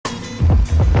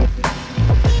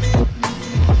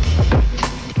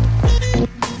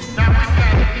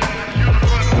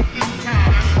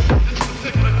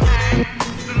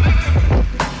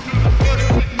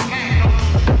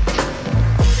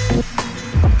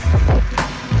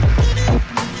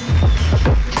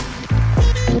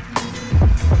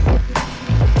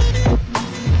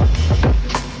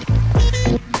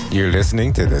You're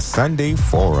listening to the Sunday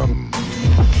Forum.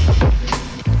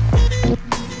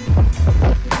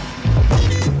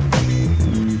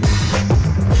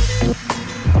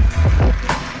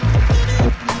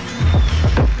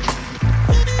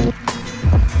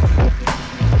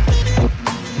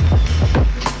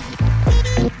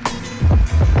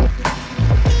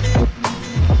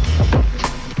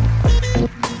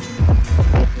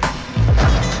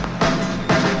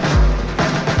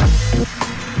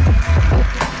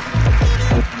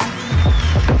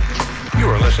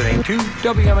 To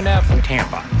WMNF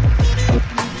Tampa.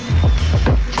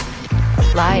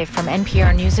 Live from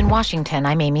NPR News in Washington,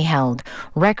 I'm Amy Held.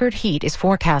 Record heat is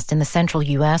forecast in the central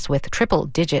U.S. with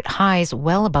triple-digit highs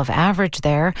well above average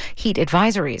there. Heat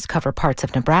advisories cover parts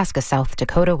of Nebraska, South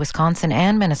Dakota, Wisconsin,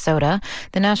 and Minnesota.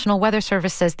 The National Weather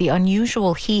Service says the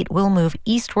unusual heat will move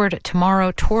eastward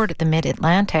tomorrow toward the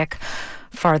mid-Atlantic.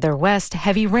 Farther west,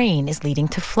 heavy rain is leading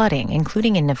to flooding,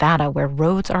 including in Nevada, where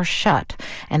roads are shut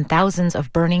and thousands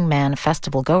of Burning Man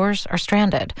festival goers are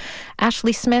stranded.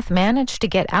 Ashley Smith managed to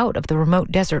get out of the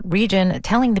remote desert region,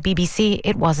 telling the BBC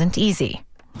it wasn't easy.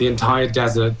 The entire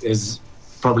desert is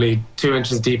probably 2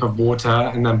 inches deep of water,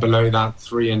 and then below that,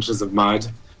 3 inches of mud.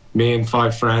 Me and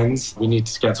 5 friends, we need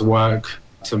to get to work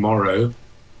tomorrow.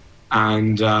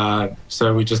 And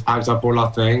so we just packed up all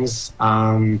our things,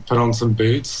 put on some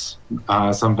boots.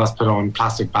 Some of us put on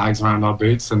plastic bags around our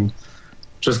boots and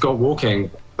just got walking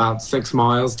about 6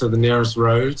 miles to the nearest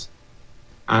road.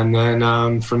 And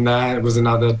then from there, it was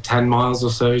another 10 miles or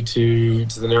so to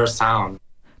the nearest town.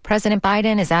 President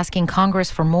Biden is asking Congress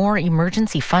for more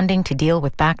emergency funding to deal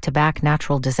with back-to-back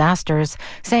natural disasters,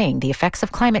 saying the effects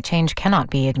of climate change cannot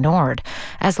be ignored.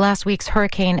 As last week's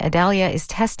Hurricane Idalia is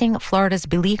testing Florida's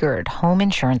beleaguered home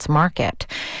insurance market.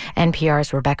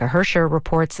 NPR's Rebecca Hersher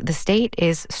reports the state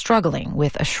is struggling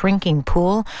with a shrinking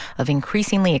pool of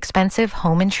increasingly expensive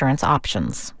home insurance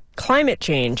options. Climate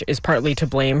change is partly to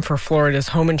blame for Florida's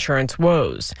home insurance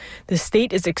woes. The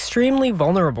state is extremely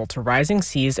vulnerable to rising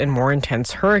seas and more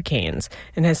intense hurricanes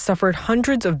and has suffered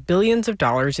hundreds of billions of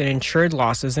dollars in insured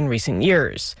losses in recent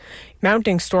years.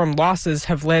 Mounting storm losses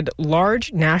have led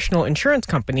large national insurance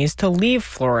companies to leave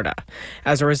Florida.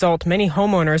 As a result, many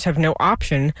homeowners have no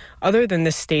option other than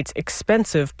the state's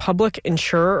expensive public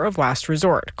insurer of last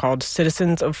resort, called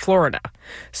Citizens of Florida.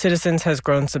 Citizens has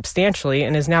grown substantially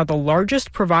and is now the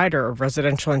largest provider of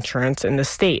residential insurance in the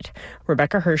state.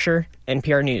 Rebecca Hersher,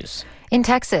 NPR News. In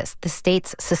Texas, the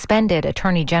state's suspended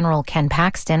Attorney General Ken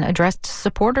Paxton addressed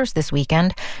supporters this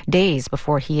weekend, days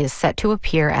before he is set to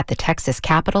appear at the Texas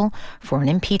Capitol for an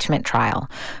impeachment trial.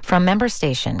 From member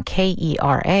station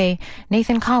KERA,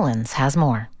 Nathan Collins has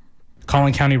more.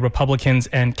 Collin County Republicans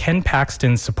and Ken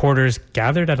Paxton's supporters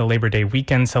gathered at a Labor Day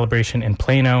weekend celebration in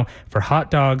Plano for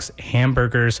hot dogs,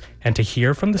 hamburgers, and to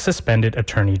hear from the suspended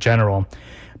Attorney General.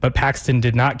 But Paxton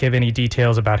did not give any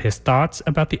details about his thoughts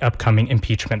about the upcoming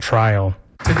impeachment trial.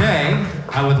 Today,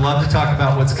 I would love to talk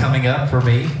about what's coming up for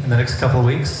me in the next couple of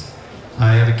weeks.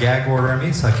 I have a gag order on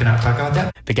me, so I cannot talk about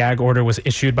that. The gag order was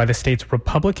issued by the state's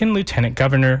Republican lieutenant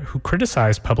governor, who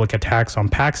criticized public attacks on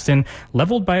Paxton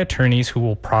leveled by attorneys who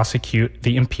will prosecute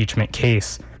the impeachment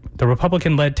case. The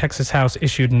Republican-led Texas House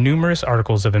issued numerous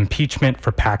articles of impeachment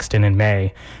for Paxton in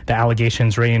May. The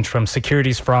allegations range from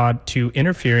securities fraud to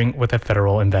interfering with a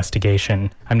federal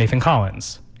investigation. I'm Nathan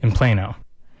Collins in Plano.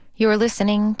 You're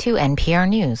listening to NPR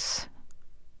News.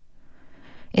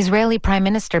 Israeli Prime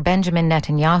Minister Benjamin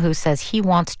Netanyahu says he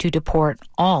wants to deport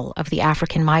all of the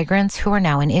African migrants who are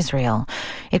now in Israel.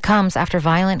 It comes after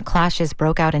violent clashes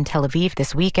broke out in Tel Aviv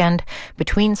this weekend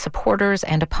between supporters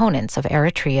and opponents of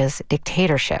Eritrea's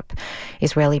dictatorship.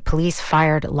 Israeli police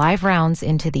fired live rounds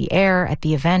into the air at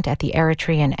the event at the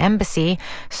Eritrean embassy.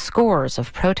 Scores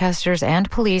of protesters and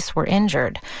police were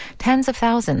injured. Tens of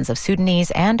thousands of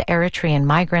Sudanese and Eritrean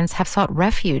migrants have sought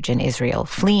refuge in Israel,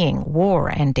 fleeing war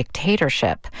and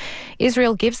dictatorship.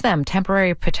 Israel gives them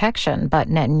temporary protection, but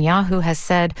Netanyahu has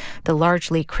said the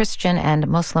largely Christian and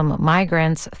Muslim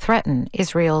migrants threaten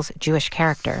Israel's Jewish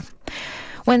character.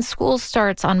 When school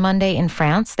starts on Monday in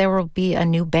France, there will be a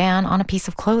new ban on a piece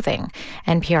of clothing.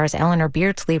 NPR's Eleanor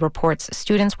Beardsley reports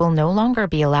students will no longer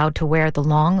be allowed to wear the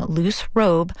long, loose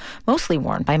robe, mostly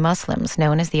worn by Muslims,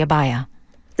 known as the abaya.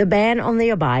 The ban on the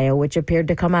abaya, which appeared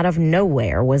to come out of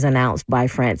nowhere, was announced by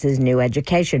France's new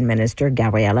education minister,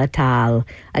 Gabriel Attal.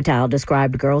 Attal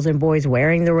described girls and boys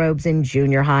wearing the robes in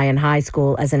junior high and high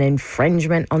school as an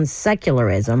infringement on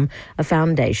secularism, a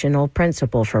foundational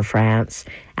principle for France.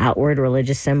 Outward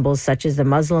religious symbols such as the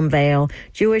Muslim veil,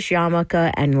 Jewish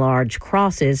yarmulke, and large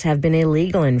crosses have been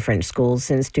illegal in French schools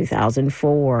since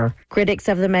 2004. Critics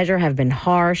of the measure have been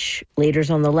harsh.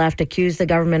 Leaders on the left accuse the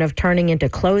government of turning into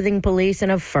clothing police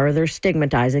and of further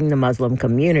stigmatizing the Muslim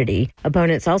community.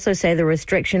 Opponents also say the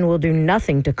restriction will do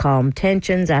nothing to calm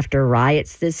tensions after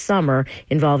riots this summer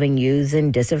involving youths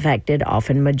in disaffected,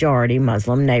 often majority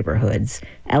Muslim neighborhoods.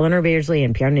 Eleanor Beardsley,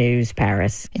 NPR News,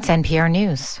 Paris. It's NPR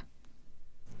News.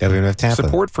 WMNF Tampa.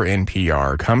 Support for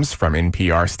NPR comes from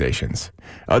NPR stations.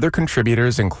 Other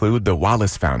contributors include the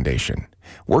Wallace Foundation,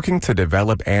 working to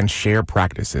develop and share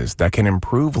practices that can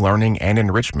improve learning and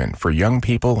enrichment for young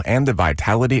people and the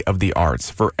vitality of the arts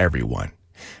for everyone.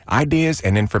 Ideas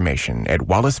and information at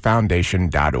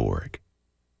wallacefoundation.org.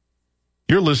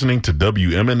 You're listening to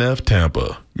WMNF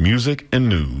Tampa, music and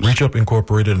news. Reach Up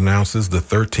Incorporated announces the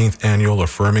 13th annual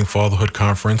Affirming Fatherhood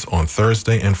Conference on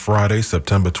Thursday and Friday,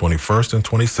 September 21st and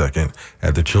 22nd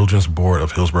at the Children's Board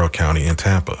of Hillsborough County in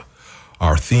Tampa.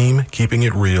 Our theme, Keeping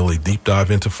It Real, a deep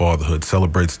dive into fatherhood,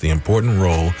 celebrates the important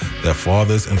role that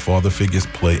fathers and father figures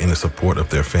play in the support of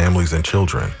their families and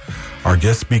children. Our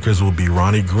guest speakers will be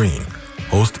Ronnie Green,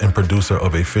 host and producer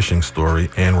of A Fishing Story,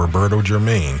 and Roberto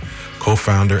Germain,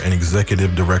 co-founder and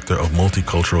executive director of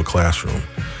Multicultural Classroom.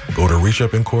 Go to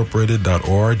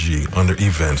reachupincorporated.org under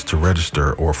events to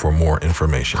register or for more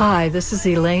information. Hi, this is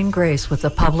Elaine Grace with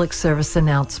a public service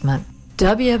announcement.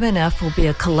 WMNF will be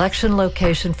a collection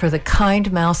location for the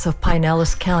Kind Mouse of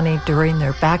Pinellas County during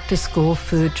their back-to-school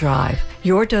food drive.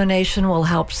 Your donation will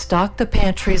help stock the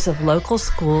pantries of local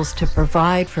schools to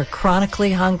provide for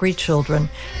chronically hungry children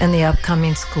in the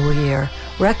upcoming school year.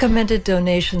 Recommended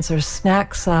donations are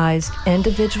snack-sized,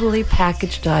 individually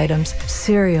packaged items,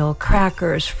 cereal,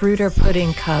 crackers, fruit or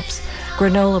pudding cups,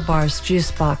 granola bars,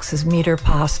 juice boxes, meat or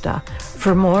pasta.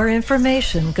 For more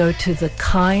information, go to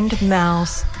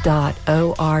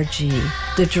thekindmouse.org.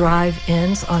 The drive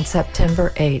ends on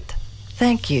September 8th.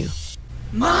 Thank you.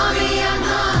 Mommy, I'm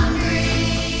hungry.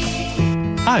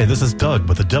 Hi, this is Doug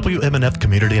with a WMNF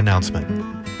community announcement.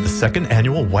 The second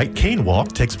annual White Cane Walk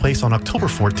takes place on October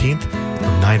 14th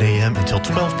from 9 a.m. until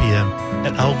 12 p.m.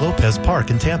 at Al Lopez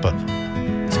Park in Tampa.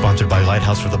 Sponsored by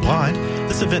Lighthouse for the Blind,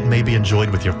 this event may be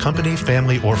enjoyed with your company,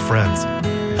 family, or friends.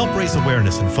 Help raise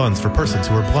awareness and funds for persons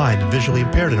who are blind and visually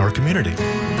impaired in our community.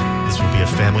 This will be a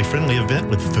family-friendly event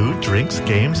with food, drinks,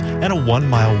 games, and a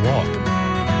 1-mile walk.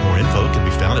 More info can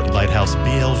be found at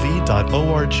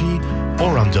lighthouseblv.org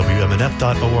or on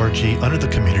WMNF.org under the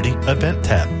Community Event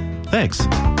tab. Thanks.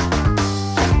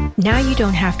 Now you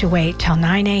don't have to wait till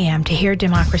 9 a.m. to hear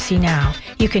Democracy Now!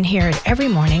 You can hear it every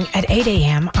morning at 8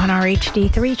 a.m. on our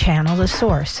HD3 channel, The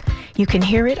Source. You can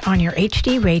hear it on your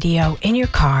HD radio in your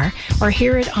car or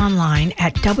hear it online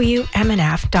at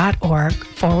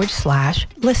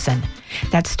WMNF.org/listen.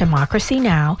 That's Democracy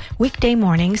Now! Weekday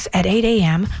mornings at 8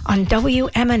 a.m. on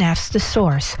WMNF's The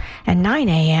Source and 9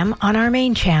 a.m. on our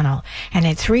main channel. And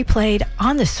it's replayed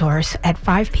on The Source at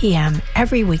 5 p.m.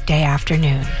 every weekday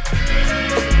afternoon.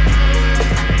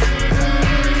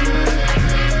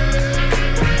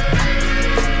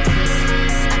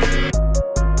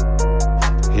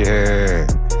 Yeah.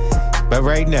 But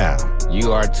right now,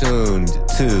 you are tuned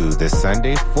to the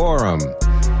Sunday Forum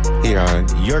here on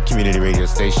your community radio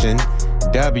station,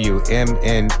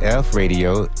 WMNF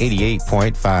Radio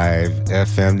 88.5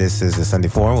 FM. This is the Sunday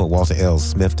Forum with Walter L.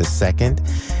 Smith II.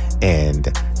 And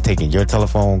taking your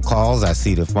telephone calls. I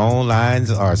see the phone lines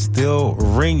are still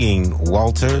ringing,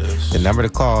 Walter. The number to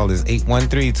call is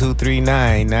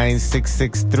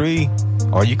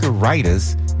 813-239-9663. Or you could write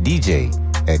us,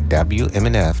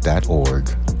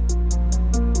 DJ@WMNF.org.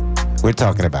 We're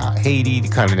talking about Haiti, the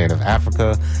continent of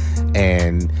Africa,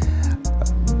 and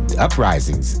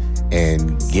uprisings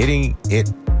and getting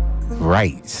it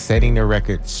right, setting the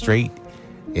record straight.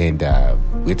 And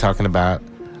we're talking about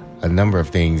a number of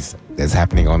things that's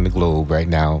happening on the globe right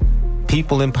now.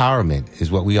 People empowerment is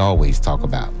what we always talk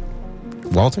about.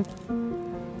 Walter?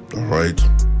 All right.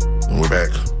 And we're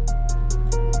back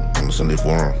on the Sunday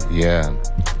Forum. Yeah.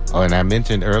 Oh, and I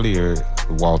mentioned earlier,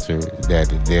 Walter, that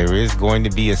there is going to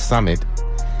be a summit,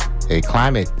 a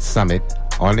climate summit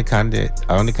on the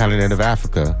continent of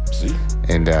Africa. See?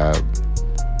 And,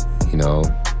 you know,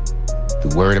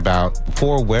 the word about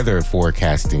poor weather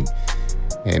forecasting,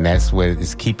 and that's what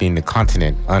is keeping the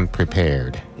continent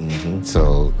unprepared. Mm-hmm.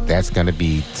 So that's going to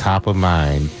be top of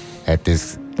mind at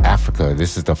this Africa.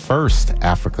 This is the first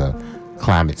Africa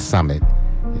Climate Summit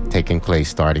taking place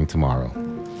starting tomorrow.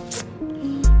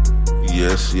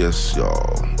 Yes,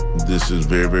 y'all. This is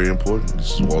very, very important.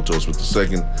 This is Walter Oswald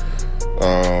II.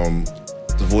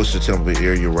 The voice of the Tampa Bay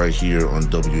area right here on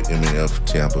WMNF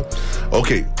Tampa.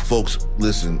 Okay, folks,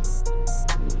 listen.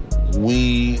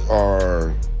 We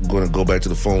are going to go back to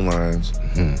the phone lines.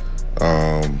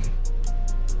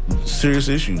 Serious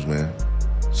issues, man.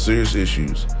 Serious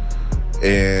issues.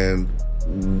 And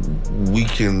we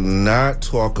cannot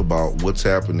talk about what's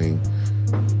happening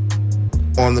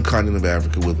on the continent of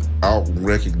Africa without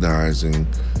recognizing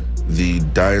the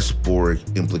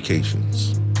diasporic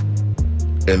implications.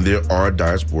 And there are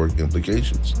diasporic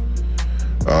implications.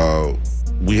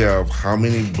 We have how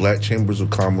many black chambers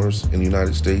of commerce in the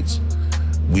United States?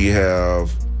 We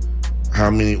have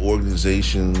how many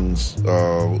organizations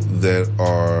that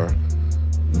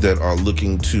are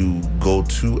looking to go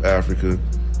to Africa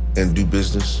and do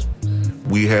business?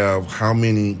 We have how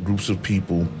many groups of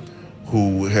people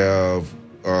who have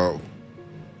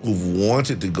who've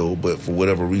wanted to go, but for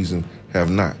whatever reason have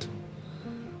not?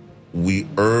 We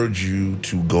urge you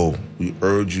to go. We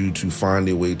urge you to find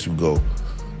a way to go.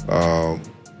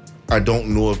 I don't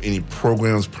know of any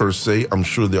programs per se. I'm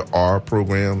sure there are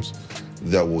programs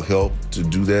that will help to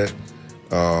do that.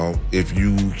 If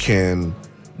you can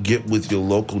get with your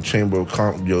local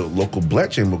your local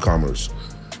black chamber of commerce,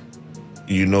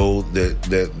 you know that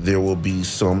there will be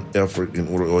some effort in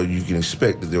order, or you can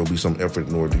expect that there will be some effort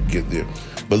in order to get there.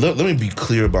 But let me be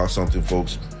clear about something,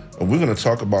 folks. We're going to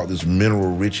talk about this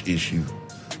mineral-rich issue,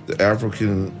 the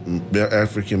African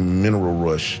mineral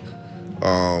rush,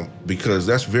 because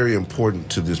that's very important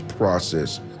to this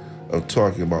process of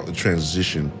talking about the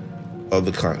transition of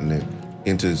the continent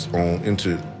into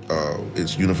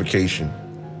its unification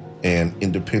and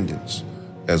independence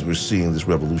as we're seeing this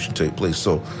revolution take place.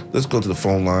 So let's go to the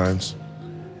phone lines.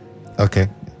 Okay.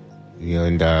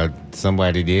 And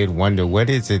somebody did wonder, what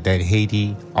is it that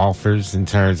Haiti offers in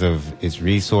terms of its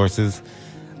resources?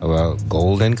 Well,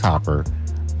 gold and copper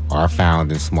are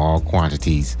found in small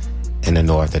quantities in the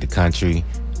north of the country.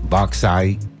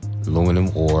 Bauxite,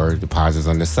 aluminum ore deposits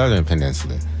on the southern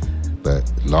peninsula.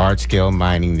 But large-scale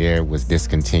mining there was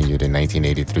discontinued in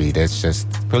 1983. That's just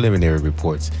preliminary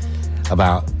reports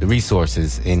about the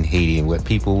resources in Haiti and what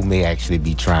people may actually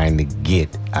be trying to get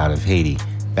out of Haiti.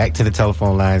 Back to the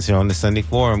telephone lines here on the Sunday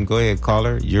Forum. Go ahead,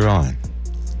 caller. You're on.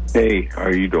 Hey, how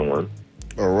you doing?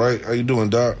 All right. How you doing,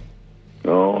 Doc?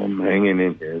 Oh, I'm hanging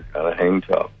in there. Kind of hang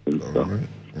tough and stuff.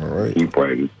 All right. Keep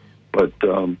writing. But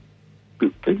the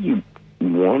thing you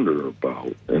wonder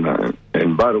about,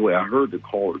 and by the way, I heard the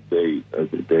caller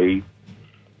today.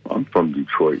 I'm from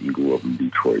Detroit and grew up in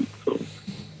Detroit, so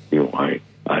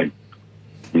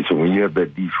so when you have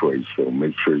that Detroit show,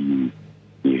 make sure you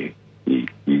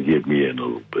get me in a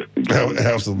little bit.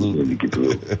 Absolutely. Get a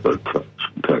little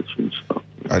touch and stuff.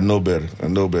 I know better.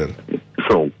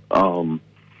 So,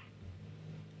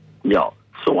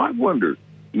 So I wonder,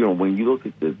 when you look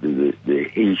at the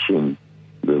Haitian,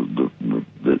 the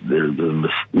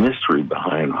mystery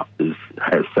behind this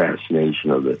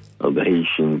assassination of the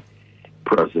Haitian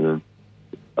president,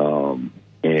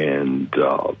 and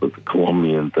the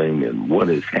Colombian thing, and what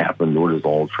has happened, what has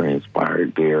all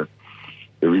transpired there.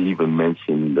 There was even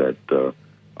mentioned that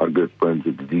our good friends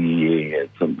at the DEA had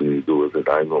something to do with it.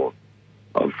 I know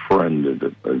a friend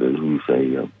that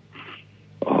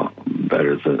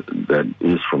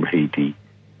is from Haiti,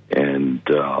 and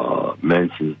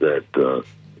mentions that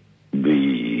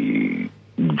the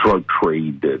drug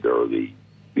trade or the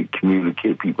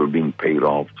communicate people are being paid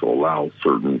off to allow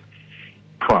certain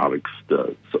products,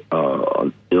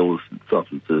 illicit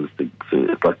substances,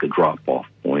 it's like a drop-off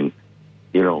point,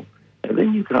 And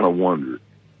then you kind of wonder,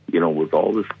 with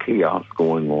all this chaos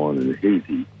going on in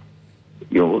Haiti,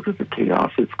 look at the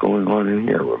chaos that's going on in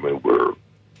here. I mean,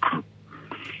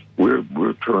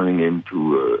 we're turning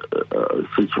into a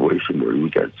situation where we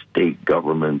got state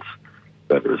governments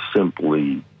that are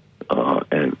simply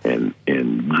and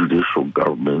judicial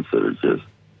governments that are just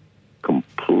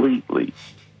completely,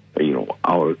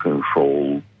 out of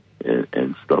control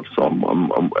and stuff. So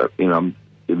I'm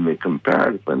in the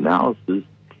comparative analysis.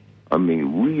 I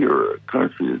mean, we are a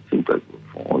country that seems like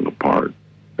we're falling apart.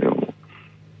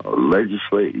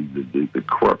 The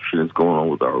corruption that's going on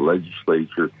with our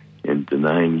legislature and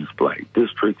denying these black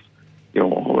districts,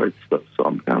 all that stuff. So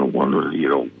I'm kind of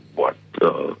wondering, what,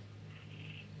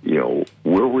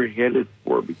 where we're headed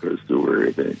for, because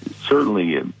we're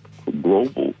certainly in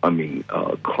global,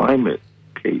 climate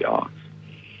chaos.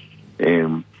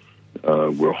 And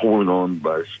we're holding on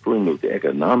by a string of the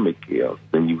economic chaos,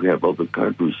 then you have other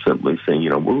countries simply saying,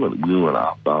 we're going to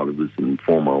opt out of this and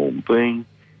form our own thing.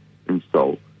 And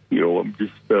so, I'm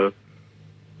just,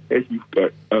 as you've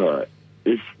got,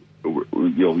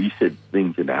 you said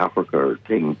things in Africa are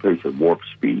taking place at warp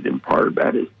speed, and part of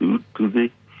that is due to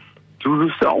the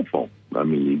cell phone. I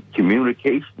mean,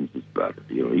 communications is better.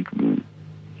 You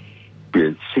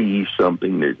can see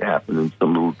something that happened in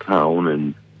some little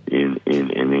town in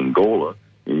Angola,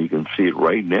 and you can see it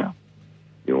right now.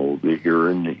 They're here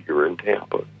in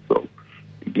Tampa. So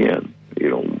again,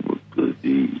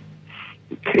 the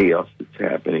chaos that's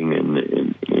happening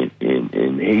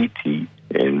in Haiti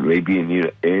and maybe in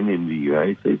the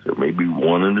United States are maybe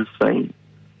one and the same.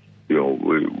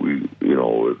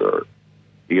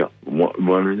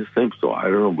 One and the same. So I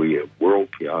don't know. We have world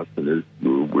chaos, and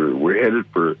we're headed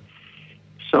for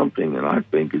something, and I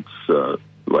think it's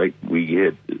like we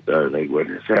had, like what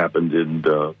has happened in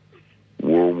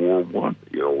World War I.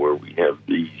 Where we have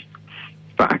these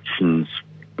factions,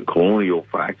 the colonial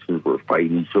factions, were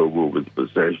fighting each other over the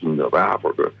possession of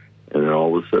Africa, and then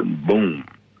all of a sudden, boom.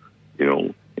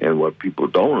 And what people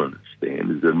don't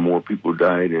understand is that more people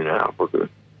died in Africa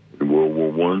in World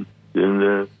War I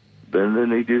than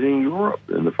they did in Europe,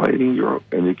 in the fight in Europe.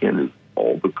 And again, it's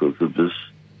all because of this.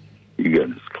 You got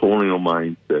this colonial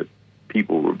mindset,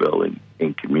 people rebelling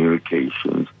in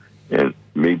communications, and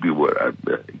maybe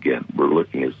again, we're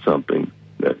looking at something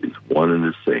that is one and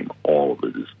the same. All of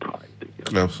it is tied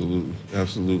together. Absolutely.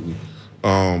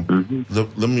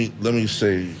 Let me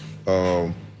say,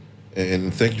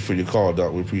 and thank you for your call,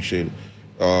 Doc. We appreciate it.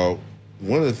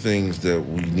 One of the things that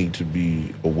we need to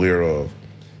be aware of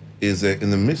is that in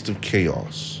the midst of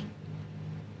chaos,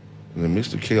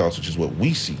 which is what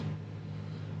we see,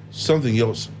 something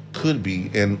else could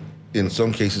be, and in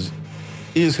some cases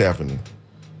is happening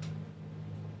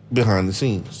behind the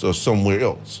scenes or somewhere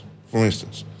else. For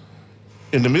instance,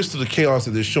 in the midst of the chaos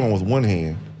that they're showing with one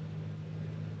hand,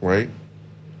 right,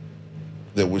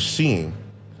 that we're seeing,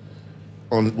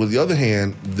 with the other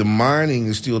hand, the mining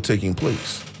is still taking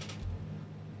place.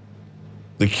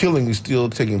 The killing is still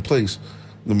taking place.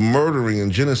 The murdering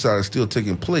and genocide is still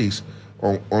taking place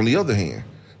on the other hand.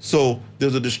 So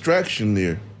there's a distraction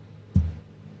there.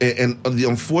 And the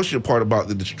unfortunate part about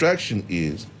the distraction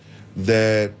is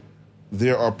that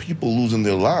there are people losing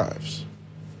their lives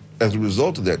as a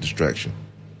result of that distraction,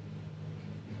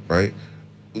 right?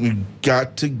 We've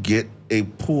got to get a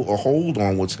hold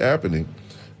on what's happening.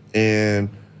 And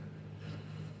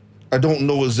I don't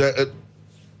know exactly.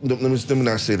 Let me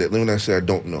not say that. Let me not say I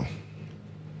don't know.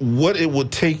 What it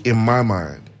would take, in my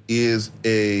mind, is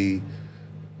an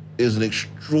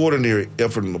extraordinary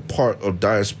effort on the part of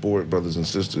diasporic brothers and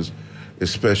sisters,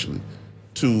 especially,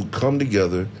 to come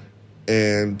together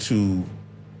and to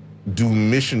do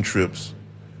mission trips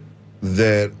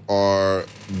that are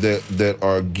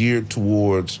geared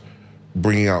towards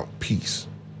bringing out peace,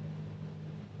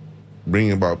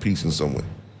 bringing about peace in some way.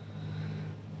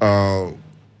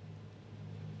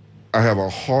 I have a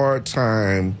hard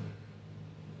time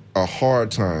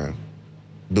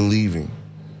believing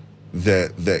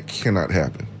that cannot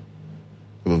happen.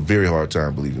 I have a very hard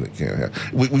time believing it can't happen.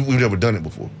 We've never done it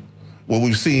before. What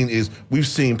we've seen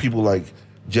people like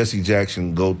Jesse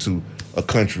Jackson go to a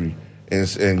country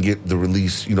and get the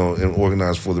release, and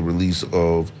organize for the release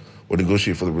of, or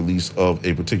negotiate for the release of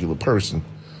a particular person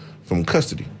from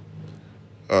custody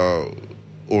or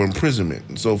imprisonment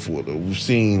and so forth. We've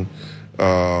seen,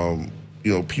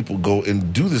 people go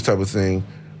and do this type of thing,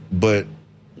 but,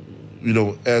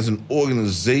 as an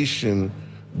organization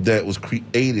that was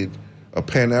created, a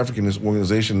Pan-Africanist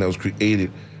organization that was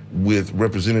created with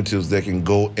representatives that can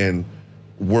go and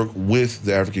work with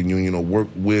the African Union or work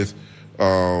with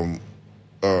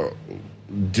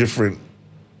different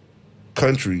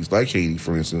countries like Haiti,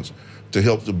 for instance, to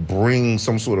help to bring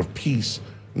some sort of peace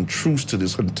and truce to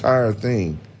this entire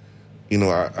thing.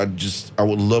 I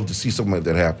would love to see something like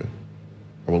that happen.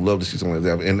 I would love to see something like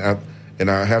that happen. And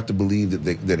I have to believe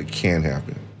that it can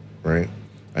happen, right?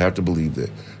 I have to believe that.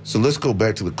 So let's go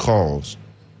back to the calls.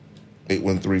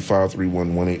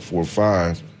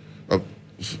 813-531-1845.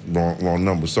 Wrong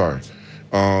number, sorry.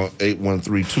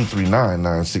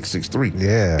 813-239-9663.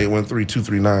 Yeah.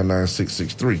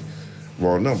 813-239-9663.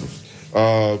 Wrong number.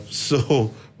 So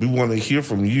we want to hear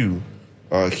from you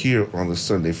here on the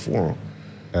Sunday Forum.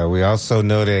 We also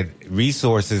know that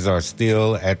resources are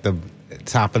still at the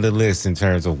top of the list in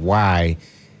terms of why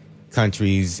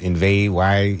countries invade,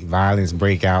 why violence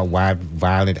break out, why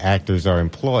violent actors are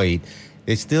employed.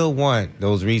 They still want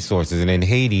those resources. And in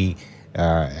Haiti,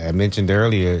 I mentioned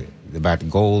earlier about the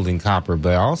gold and copper,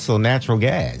 but also natural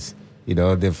gas. You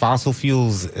know, the fossil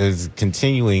fuels is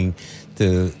continuing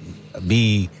to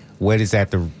be what is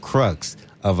at the crux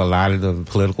of a lot of the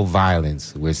political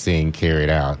violence we're seeing carried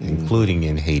out, including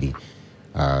in Haiti.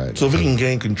 So if we can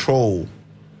gain control,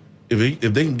 if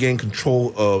they can gain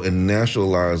control of and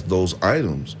nationalize those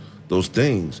items, those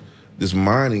things, this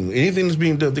mining, anything that's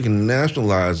being done, they can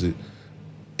nationalize it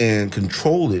and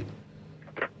control it.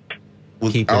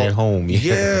 Keep it at home.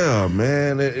 Yeah,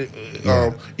 man.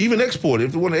 Even export it.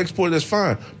 If they want to export it, that's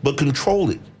fine. But control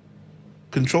it.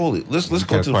 Control it. Let's go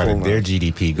to the phone line. Their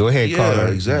GDP. Go ahead, caller.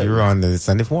 Exactly. You're on the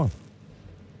Sunday Forum.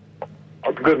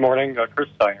 Good morning. Chris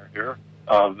Steiner here.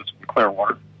 This is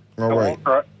Clearwater. All right.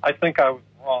 Walter, I think I was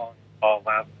wrong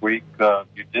last week.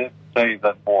 You did say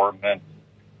that Boer meant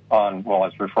on, well, I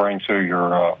was referring to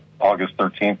your August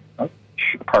 13th,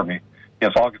 pardon me,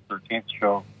 yes, August 13th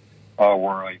show,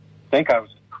 where I think I was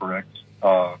incorrect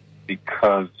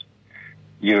because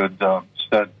you had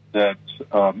said that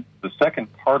the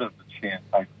second part of the chant,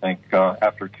 I think,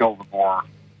 after kill the Boer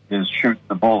is shoot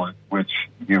the bullet, which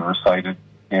you recited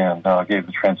and gave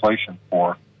the translation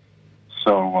for.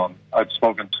 So I've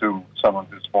spoken to someone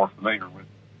who's more familiar with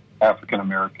African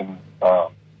American, the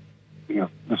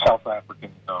South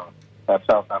African, that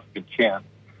South African chant,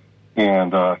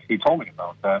 and he told me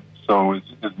about that. So is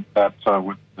that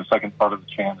with the second part of the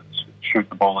chant is shoot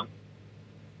the bullet?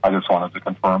 I just wanted to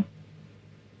confirm.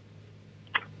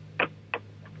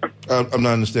 I'm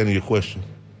not understanding your question.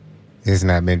 It's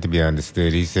not meant to be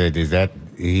understood. He said,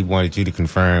 he wanted you to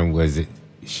confirm, was it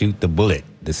shoot the bullet,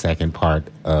 the second part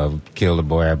of kill the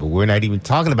Boer? But we're not even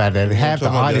talking about that. Half the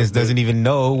audience doesn't even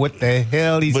know what the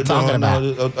hell he's talking about.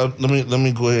 Let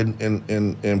me go ahead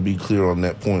and be clear on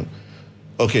that point.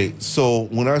 Okay, so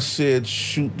when I said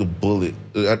shoot the bullet,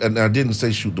 I didn't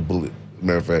say shoot the bullet.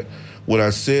 Matter of fact, what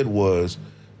I said was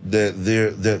that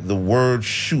the word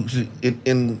shoot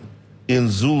in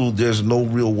Zulu, there's no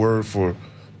real word for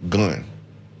gun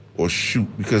or shoot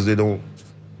because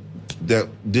that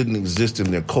didn't exist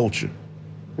in their culture,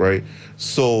 right?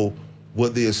 So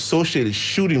what they associated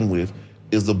shooting with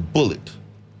is the bullet,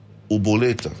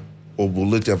 uboleta, or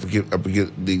boleta. I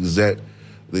forget the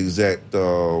exact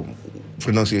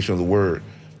pronunciation of the word.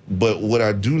 But what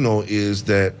I do know is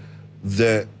that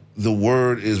the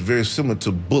word is very similar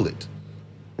to bullet,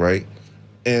 right?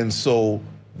 And so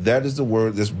that is the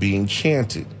word that's being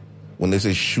chanted when they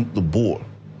say shoot the Boer,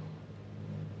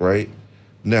 right?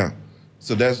 Now,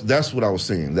 so that's what I was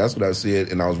saying. That's what I said,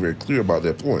 and I was very clear about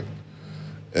that point,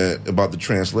 about the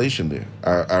translation there.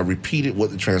 I repeated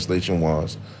what the translation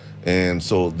was, and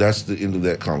so that's the end of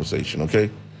that conversation, okay?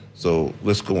 So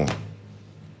let's go on.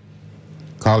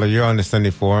 Caller, you're on the Sunday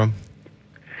Forum.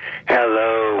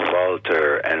 Hello,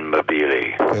 Walter and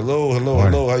Mabili.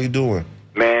 Hello. How you doing?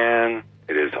 Man,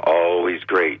 it is always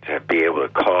great to be able to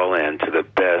call in to the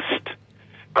best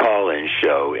call-in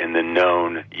show in the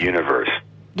known universe.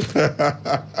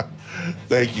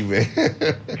 Thank you, man.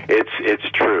 It's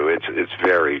true. It's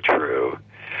very true.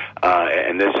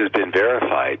 And this has been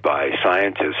verified by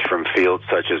scientists from fields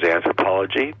such as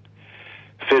anthropology,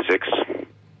 physics,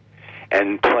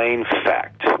 and plain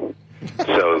fact.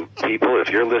 So, people, if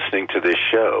you're listening to this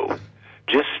show,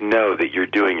 just know that you're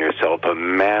doing yourself a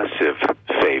massive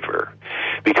favor.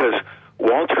 Because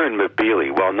Walter and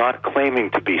Mabili, while not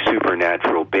claiming to be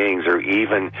supernatural beings or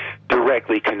even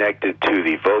directly connected to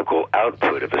the vocal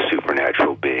output of a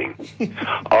supernatural being,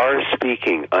 are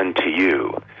speaking unto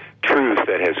you truth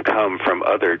that has come from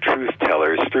other truth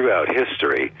tellers throughout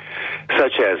history,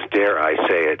 such as, dare I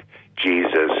say it,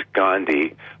 Jesus,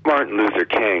 Gandhi, Martin Luther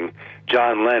King,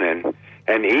 John Lennon,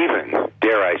 and even,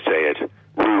 dare I say it,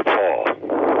 RuPaul.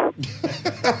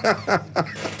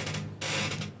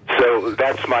 So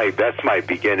that's my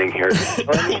beginning here.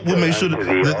 We'll make sure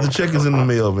the check is in the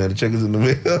mail, man. The check is in the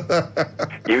mail.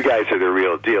 You guys are the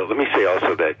real deal. Let me say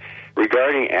also that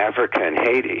regarding Africa and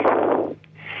Haiti,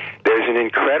 there's an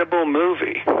incredible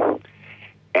movie,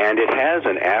 and it has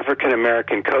an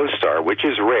African-American co-star, which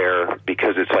is rare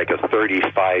because it's like a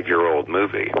 35-year-old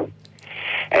movie.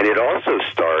 And it also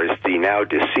stars the now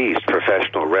deceased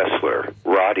professional wrestler,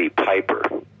 Roddy Piper.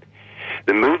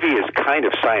 The movie is kind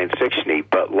of science fiction-y,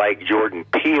 but like Jordan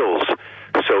Peele's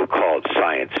so-called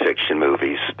science fiction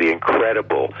movies, the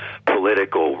incredible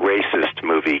political racist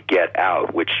movie Get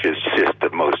Out, which is just the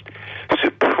most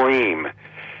supreme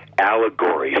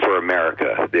allegory for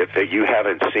America. If you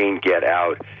haven't seen Get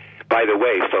Out, by the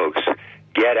way, folks,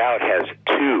 Get Out has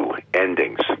two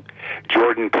endings.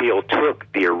 Jordan Peele took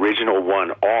the original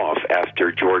one off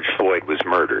after George Floyd was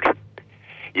murdered.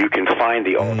 You can find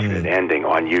the alternate ending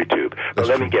on YouTube. But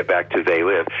let me get back to They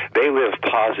Live. They Live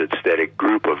posits that a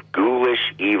group of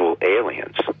ghoulish, evil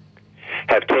aliens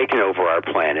have taken over our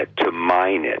planet to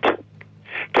mine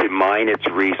its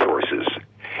resources,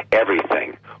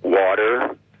 everything,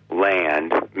 water,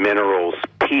 land, minerals,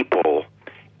 people,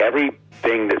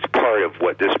 everything that's part of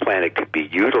what this planet could be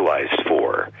utilized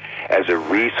for as a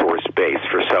resource base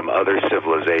for some other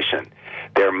civilization.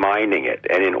 They're mining it,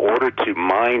 and in order to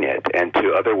mine it and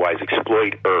to otherwise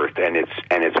exploit Earth and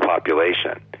its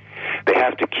population, they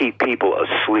have to keep people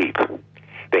asleep.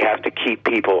 They have to keep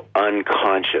people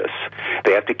unconscious.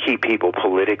 They have to keep people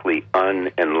politically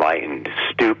unenlightened,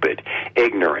 stupid,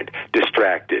 ignorant,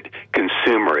 distracted,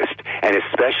 consumerist, and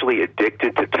especially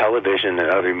addicted to television and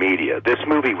other media. This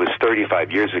movie was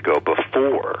 35 years ago,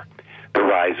 before the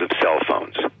rise of cell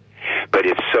phones. But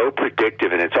it's so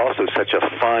predictive, and it's also such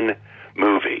a fun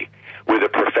movie with a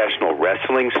professional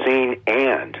wrestling scene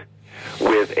and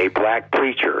with a black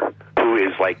preacher who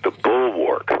is like the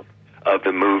bulwark of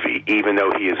the movie, even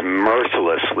though he is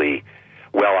mercilessly,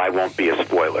 well, I won't be a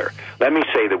spoiler. Let me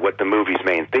say that what the movie's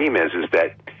main theme is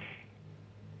that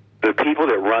the people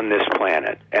that run this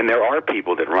planet, and there are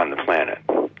people that run the planet,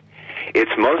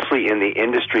 it's mostly in the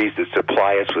industries that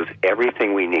supply us with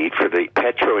everything we need for the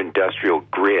petro-industrial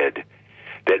grid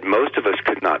that most of us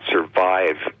could not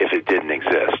survive if it didn't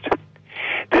exist.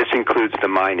 This includes the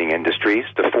mining industries,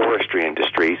 the forestry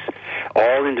industries,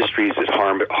 all industries that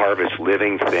harvest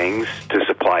living things to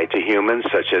supply to humans,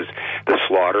 such as the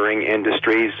slaughtering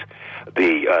industries,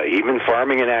 even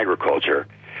farming and agriculture.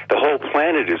 The whole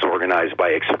planet is organized by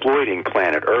exploiting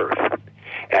planet Earth.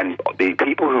 And the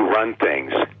people who run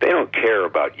things, they don't care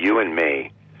about you and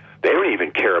me. They don't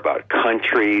even care about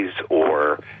countries,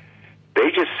 or they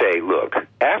just say, look,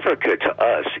 Africa to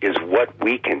us is what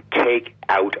we can take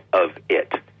out of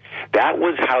it. That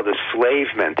was how the slave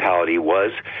mentality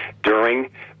was during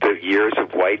the years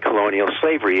of white colonial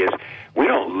slavery, is we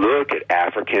don't look at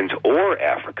Africans or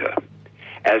Africa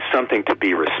as something to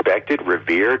be respected,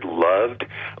 revered, loved,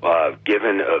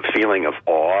 given a feeling of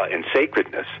awe and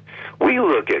sacredness. We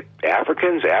look at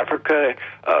Africans, Africa,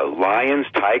 lions,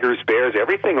 tigers, bears,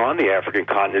 everything on the African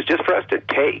continent is just for us to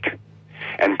take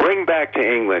and bring back to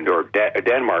England or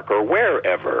Denmark or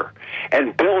wherever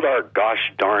and build our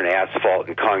gosh darn asphalt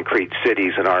and concrete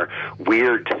cities and our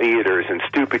weird theaters and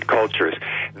stupid cultures.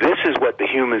 This is what the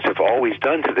humans have always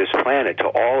done to this planet, to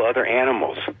all other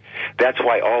animals. That's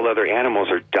why all other animals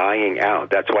are dying out.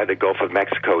 That's why the Gulf of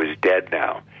Mexico is dead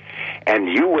now. And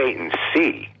you wait and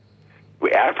see.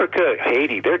 Africa,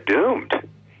 Haiti, they're doomed.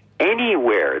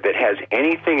 Anywhere that has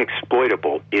anything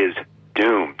exploitable is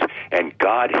doomed. And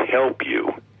God help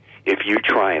you if you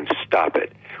try and stop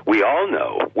it. We all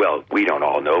know, well, we don't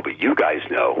all know, but you guys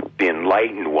know, the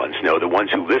enlightened ones know, the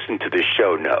ones who listen to this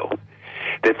show know,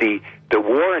 that the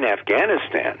war in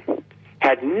Afghanistan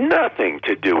had nothing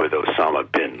to do with Osama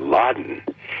bin Laden.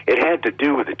 It had to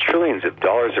do with the trillions of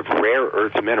dollars of rare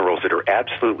earth minerals that are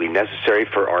absolutely necessary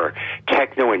for our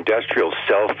techno-industrial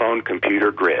cell phone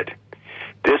computer grid.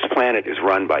 This planet is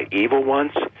run by evil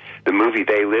ones. The movie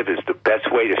They Live is the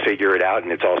best way to figure it out,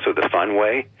 and it's also the fun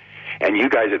way. And you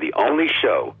guys are the only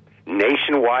show,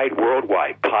 nationwide,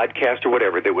 worldwide, podcast or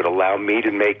whatever, that would allow me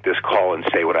to make this call and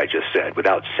say what I just said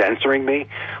without censoring me,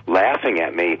 laughing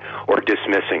at me, or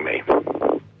dismissing me.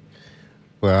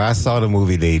 Well, I saw the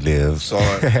movie They Live. Saw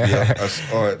it. Yeah, I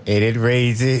saw it. And it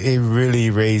really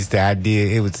raised the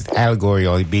idea. It was allegory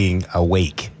on being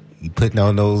awake. Putting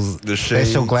on those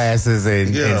special glasses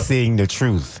and seeing the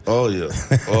truth. Oh, yeah.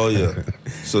 Oh, yeah.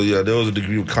 So, yeah, there was a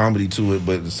degree of comedy to it,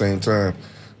 but at the same time,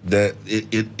 that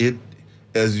it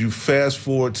as you fast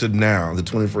forward to now, the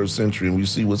 21st century, and we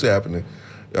see what's happening,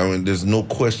 I mean, there's no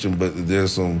question, but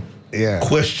there's some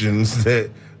questions that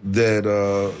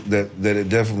it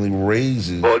definitely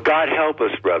raises. Well, God help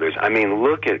us, brothers. I mean,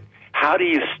 look at, how do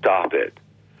you stop it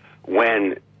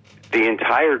when the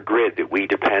entire grid that we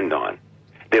depend on,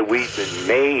 that we've been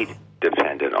made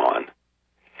dependent on,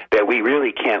 that we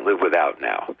really can't live without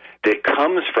now, that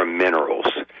comes from minerals,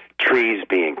 trees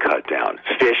being cut down,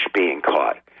 fish being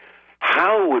caught.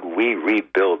 How would we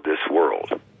rebuild this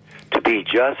world to be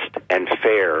just and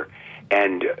fair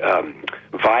and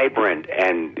vibrant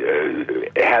and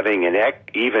having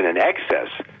even an excess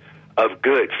of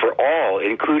good for all,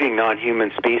 including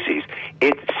non-human species?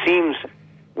 It seems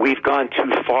we've gone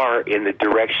too far in the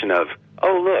direction of,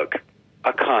 oh, look,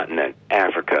 a continent,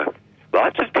 Africa.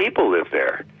 Lots of people live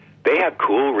there. They have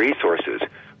cool resources.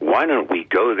 Why don't we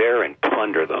go there and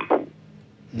plunder them?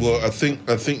 Well, I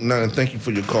think now, and thank you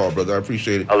for your call, brother. I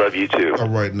appreciate it. I love you too. All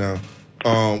right, now,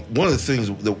 one of the things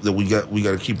that we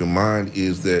got to keep in mind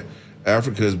is that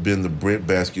Africa has been the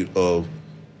breadbasket of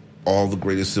all the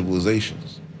greatest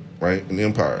civilizations, right, and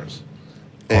empires.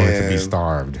 Only to be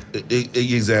starved.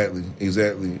 Exactly.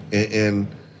 And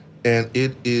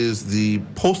it is the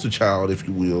poster child, if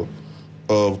you will,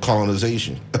 of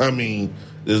colonization. I mean,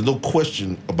 there's no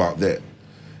question about that.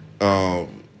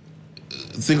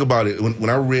 Think about it. When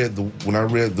I read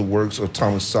the works of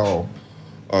Thomas Sowell,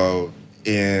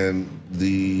 and I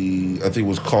think it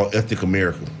was called Ethnic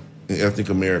America.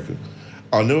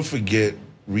 I'll never forget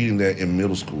reading that in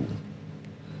middle school.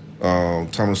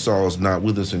 Thomas Sowell is not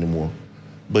with us anymore,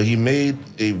 but he made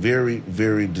a very,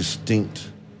 very distinct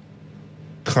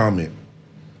comment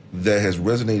that has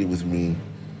resonated with me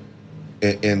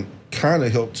and kind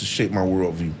of helped to shape my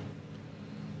worldview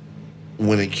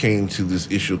when it came to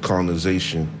this issue of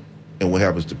colonization and what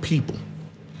happens to people.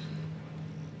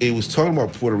 It was talking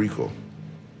about Puerto Rico.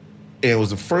 And it was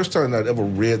the first time I'd ever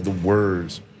read the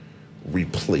words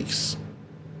replace.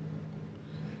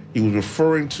 He was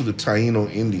referring to the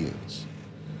Taino Indians,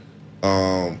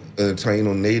 and the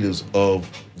Taino natives of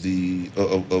the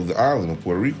island of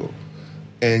Puerto Rico.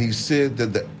 And he said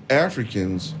that the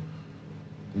Africans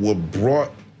were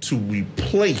brought to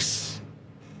replace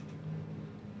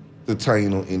the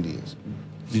Taino Indians.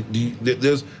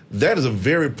 That is a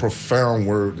very profound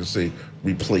word to say,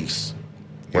 replace,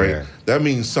 right? Yeah. That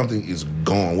means something is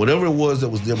gone. Whatever it was that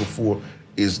was there before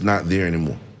is not there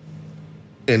anymore.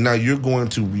 And now you're going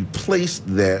to replace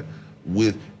that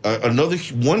with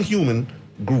one human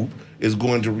group is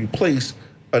going to replace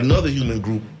another human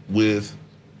group with.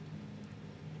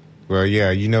 Well,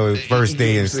 yeah, first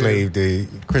they enslaved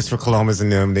Christopher Columbus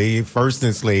and them. They first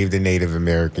enslaved the Native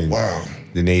Americans,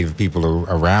 the Native people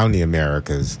around the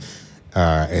Americas,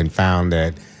 and found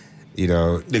that,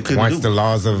 once the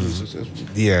laws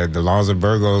of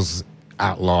Burgos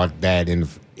outlawed that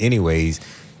anyways,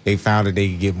 they found that they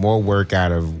could get more work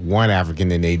out of one African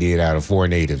than they did out of four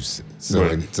natives,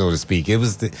 so to speak. It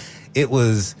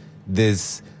was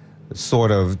this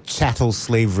sort of chattel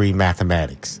slavery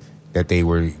mathematics that they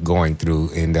were going through,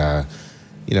 and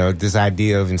this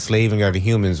idea of enslaving other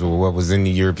humans was what was in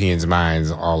the Europeans'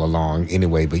 minds all along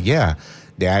anyway. But yeah,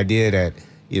 the idea that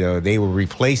they were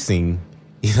replacing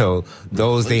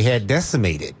those they had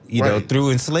decimated through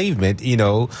enslavement,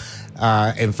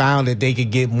 and found that they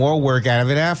could get more work out of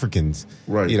it Africans,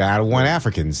 out of one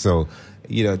African. So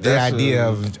the idea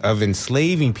of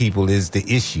enslaving people is the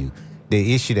issue.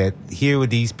 The issue that here were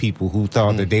these people who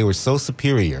thought that they were so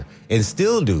superior and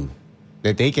still do,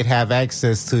 that they could have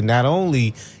access to not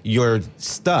only your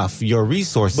stuff, your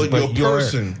resources, but your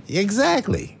person.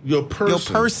 Exactly. Your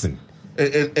person.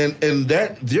 And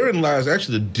that therein lies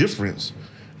actually the difference.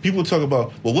 People talk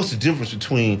about, well, what's the difference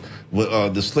between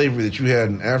the slavery that you had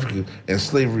in Africa and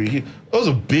slavery here? There's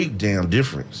a big damn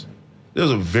difference.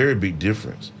 There's a very big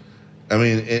difference. I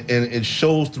mean, and it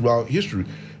shows throughout history.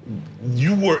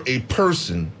 You were a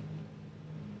person.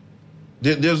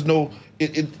 There's no,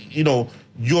 the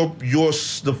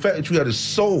fact that you had a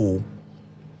soul,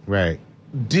 right,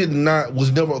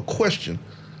 was never a question.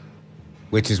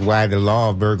 Which is why the law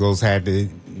of Burgos had to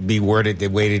be worded the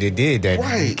way that it did.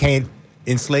 That you can't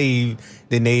enslave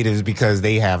the natives because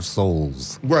they have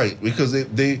souls. Right, because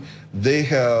they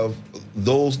have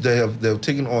those that have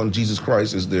taken on Jesus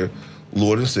Christ as their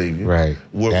Lord and Savior. Right,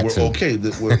 we're okay.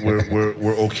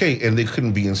 We're okay, and they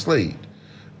couldn't be enslaved.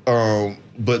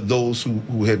 But those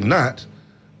who had not,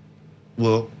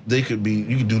 well, you could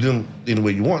do them any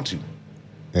way you want to.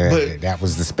 Yeah, but that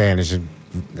was the Spanish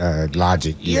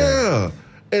logic. Yeah,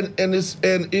 and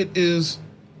it is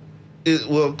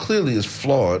clearly is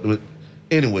flawed. But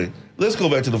anyway, let's go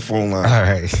back to the phone line. All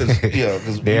right.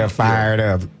 They're fired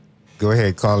up. Go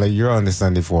ahead, caller. You're on the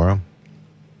Sunday Forum.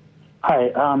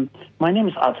 Hi, my name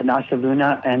is Atanasio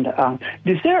Luna, and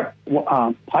is there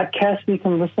a podcast we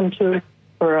can listen to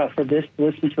for this?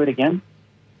 Listen to it again?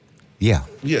 Yeah.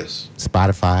 Yes.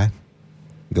 Spotify.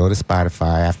 Go to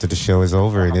Spotify after the show is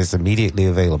over, and it's immediately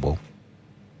available.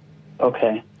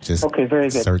 Okay. Okay, very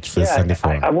good. Search for Sunday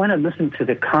Forum. I want to listen to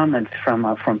the comments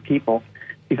from people,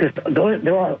 because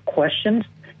there are questions,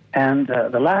 and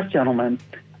the last gentleman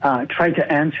tried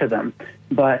to answer them,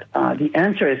 but the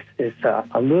answer is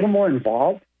a little more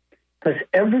involved, because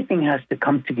everything has to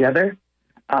come together,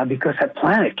 because our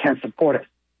planet can't support us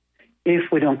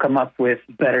if we don't come up with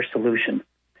better solutions.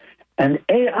 And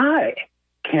AI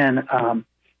can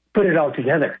put it all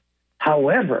together.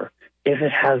 However, if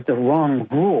it has the wrong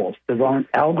rules, the wrong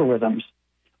algorithms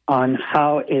on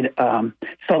how it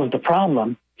solves the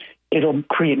problem, it'll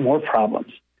create more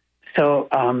problems. So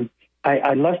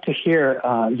I'd love to hear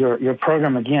your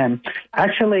program again.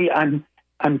 Actually, I'm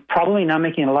probably not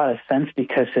making a lot of sense,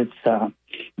 because it's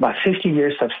about 50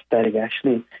 years of study,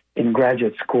 actually, in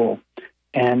graduate school.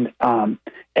 And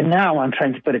now I'm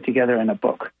trying to put it together in a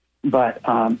book. But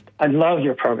I love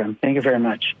your program. Thank you very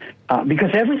much.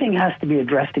 Because everything has to be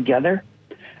addressed together,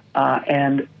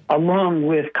 and along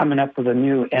with coming up with a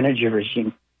new energy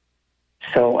regime.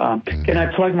 So can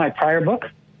I plug my prior book?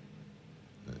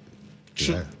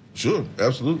 Sure,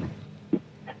 absolutely.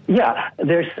 Yeah,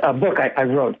 there's a book I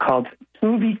wrote called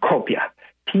Pluvicopia,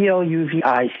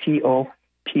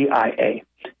 Pluvicopia.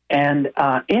 And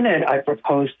in it, I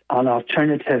proposed an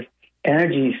alternative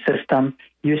energy system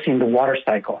using the water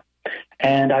cycle.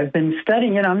 And I've been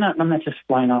studying it. I'm not just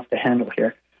flying off the handle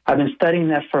here. I've been studying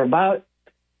that for about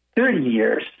 30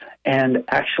 years and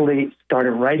actually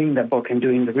started writing the book and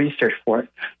doing the research for it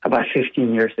about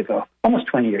 15 years ago, almost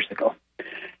 20 years ago.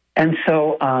 And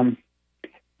so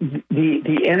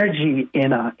the energy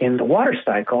in the water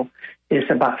cycle is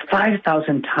about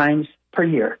 5,000 times per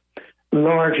year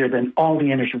larger than all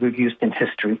the energy we've used in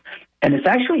history. And it's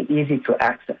actually easy to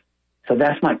access. So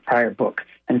that's my prior book.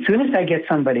 And as soon as I get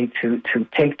somebody to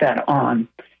take that on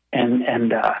and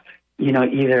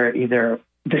either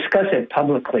discuss it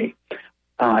publicly,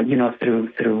 through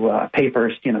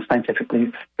papers,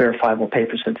 scientifically verifiable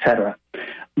papers, etc.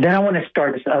 Then I want to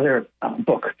start this other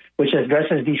book, which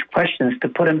addresses these questions to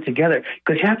put them together,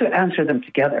 because you have to answer them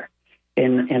together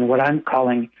in what I'm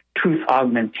calling truth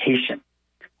augmentation.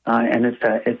 And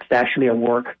it's actually a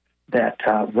work that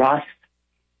Ross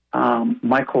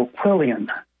Michael Quillian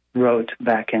wrote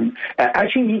back in.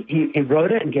 Actually, he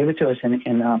wrote it and gave it to us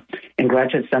in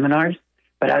graduate seminars,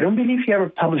 but I don't believe he ever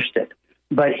published it.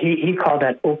 But he called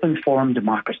that open forum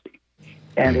democracy,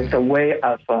 and it's a way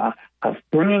of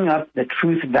bringing up the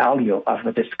truth value of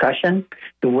a discussion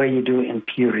the way you do in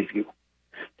peer review.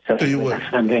 So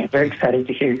I'm very excited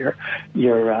to hear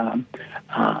your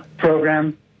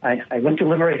program. I went to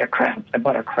liberate a crab. I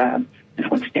bought a crab and I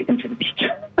went to take him to the beach.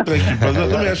 Thank you, brother.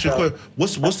 Let me ask you a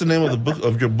question. What's the name of the book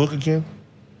of your book again?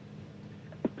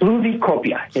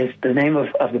 Pluvicopia is the name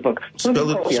of the book. Spell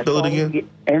it again.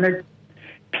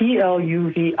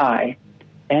 Pluvinergy.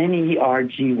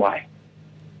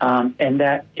 And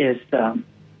that is. I'm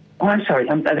sorry.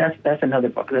 That's another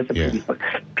book. That's a previous book.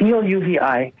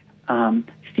 Pluvicopia.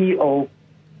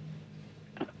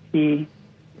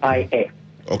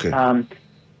 Okay.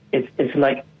 It's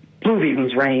like pluvi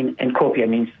means rain and copia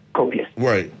means copious.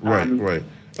 Right.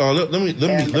 Let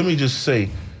me just say,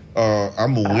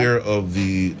 I'm aware of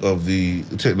the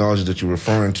technology that you're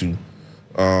referring to,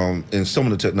 and some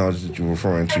of the technologies that you're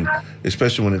referring to,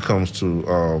 especially when it comes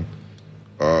to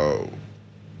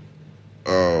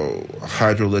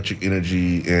hydroelectric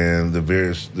energy and the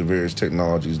various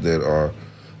technologies that are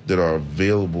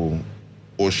available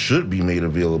or should be made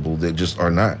available that just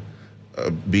are not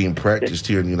being practiced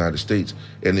here in the United States,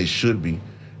 and they should be.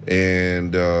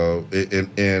 And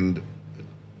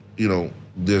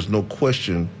there's no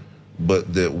question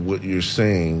but that what you're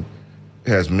saying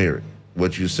has merit.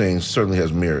 What you're saying certainly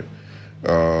has merit.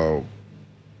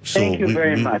 Thank you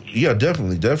very much. Yeah,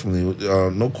 definitely.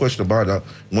 No question about it.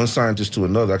 One scientist to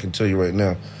another, I can tell you right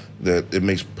now that it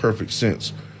makes perfect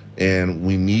sense. And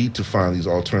we need to find these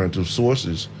alternative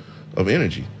sources of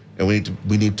energy, and we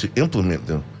need to implement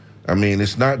them. I mean,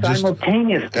 it's not just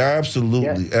simultaneously.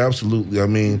 Absolutely, yes. Absolutely. I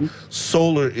mean,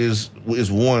 solar is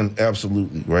one,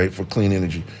 absolutely, right, for clean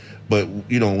energy. But when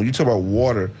you talk about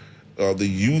water, the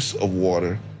use of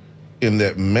water in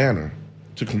that manner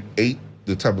to create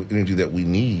the type of energy that we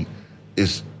need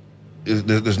is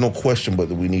there's no question but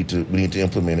that we need to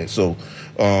implement it. So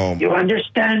you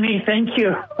understand me? Thank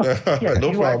you. Yes,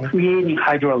 no you problem. Are creating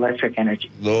hydroelectric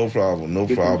energy. No problem,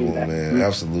 man.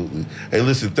 Absolutely. Hey,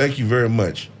 listen, thank you very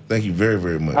much. Thank you very,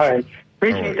 very much. All right.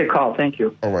 Appreciate the call. Thank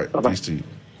you. All right. Bye-bye. Peace to you.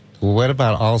 Well, what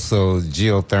about also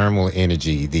geothermal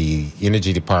energy? The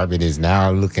Energy Department is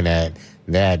now looking at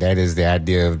that. That is the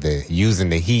idea of using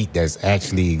the heat that's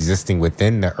actually existing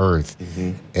within the earth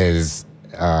as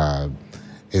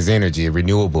energy,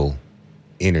 renewable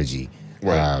energy.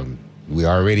 Right. We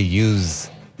already use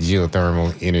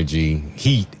geothermal energy,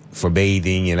 heat for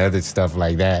bathing and other stuff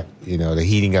like that, the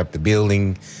heating up the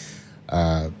building.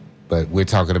 But we're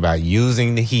talking about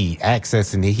using the heat,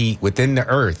 accessing the heat within the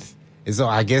earth. And so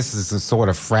I guess it's a sort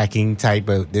of fracking type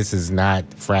of, this is not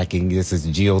fracking, this is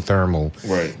geothermal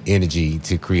energy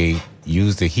to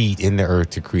use the heat in the earth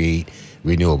to create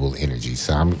renewable energy.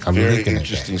 So I'm very looking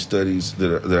interesting at that. Studies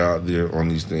that are out there on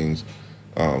these things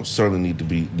certainly need to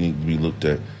be looked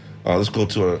at. Let's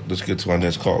get to our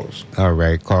next callers. All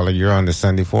right, caller, you're on the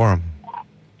Sunday Forum.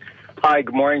 Hi,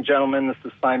 good morning, gentlemen. This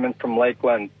is Simon from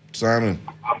Lakeland. Simon,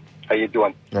 how you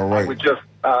doing? All right. We're just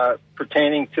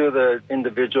pertaining to the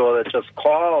individual that just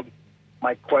called.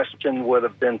 My question would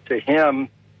have been to him.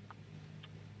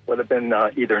 would have been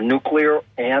either nuclear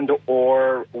and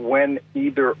or when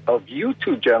either of you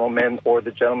two gentlemen or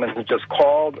the gentleman who just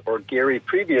called or Gary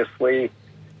previously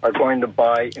are going to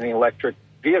buy an electric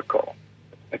vehicle.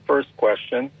 My first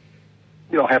question,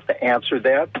 you don't have to answer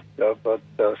that, but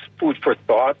food for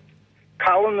thought.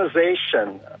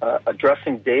 Colonization,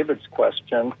 addressing David's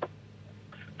question.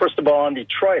 First of all, on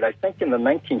Detroit, I think in the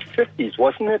 1950s,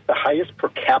 wasn't it the highest per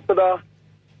capita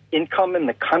income in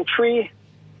the country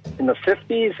in the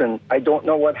 50s? And I don't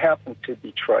know what happened to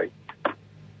Detroit.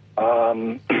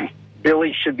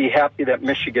 Billy should be happy that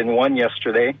Michigan won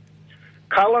yesterday.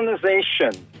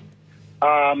 Colonization.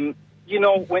 You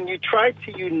know, when you try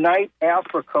to unite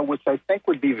Africa, which I think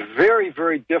would be very,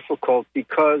 very difficult,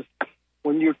 because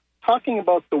when you're talking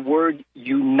about the word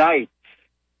unite,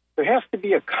 there has to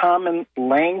be a common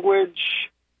language,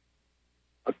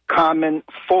 a common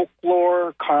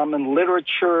folklore, common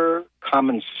literature,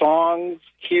 common songs,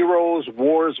 heroes,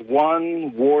 wars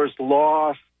won, wars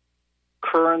lost,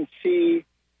 currency,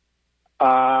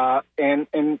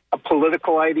 and a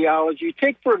political ideology.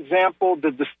 Take, for example,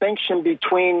 the distinction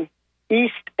between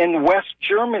East and West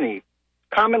Germany.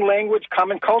 Common language,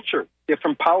 common culture,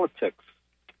 different politics.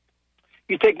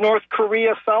 You take North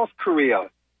Korea, South Korea.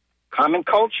 Common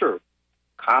culture,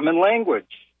 common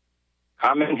language,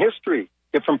 common history,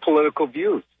 different political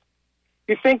views.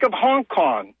 You think of Hong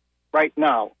Kong right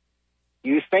now.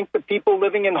 You think the people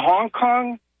living in Hong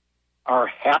Kong are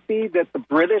happy that the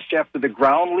British, after the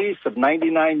ground lease of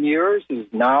 99 years, is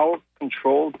now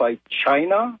controlled by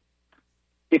China?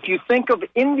 If you think of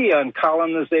India and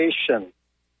colonization,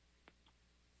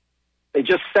 they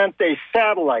just sent a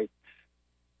satellite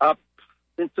up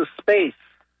into space.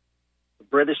 The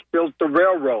British built the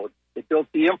railroad. They built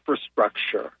the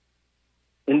infrastructure.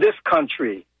 In this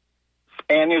country,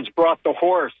 Spaniards brought the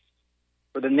horse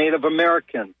for the Native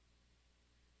Americans.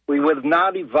 We would have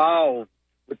not evolved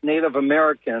with Native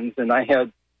Americans, and I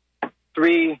had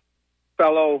 3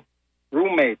 fellow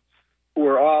roommates who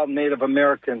were all Native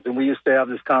Americans, and we used to have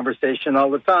this conversation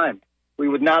all the time. We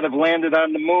would not have landed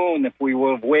on the moon if we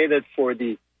would have waited for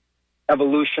the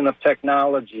evolution of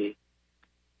technology.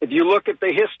 If you look at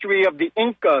the history of the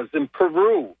Incas in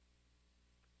Peru,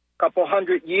 a couple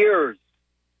hundred years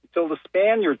until the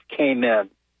Spaniards came in.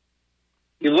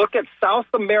 You look at South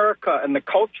America and the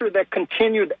culture that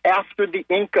continued after the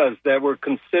Incas that were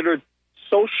considered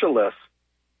socialists.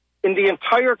 In the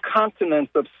entire continent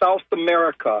of South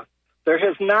America, there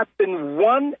has not been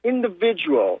one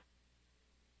individual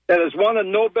that has won a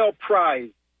Nobel Prize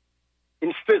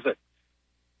in physics.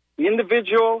 The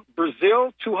individual,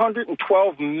 Brazil,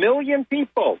 212 million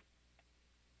people.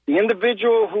 The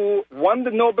individual who won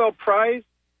the Nobel Prize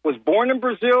was born in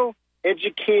Brazil,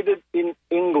 educated in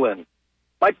England.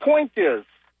 My point is,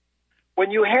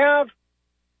 when you have,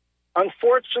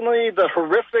 unfortunately, the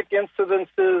horrific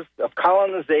incidences of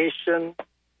colonization,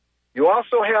 you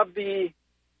also have the,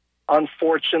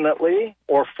 unfortunately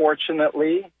or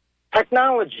fortunately,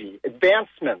 technology,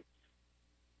 advancements.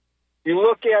 You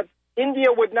look at India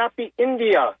would not be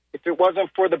India if it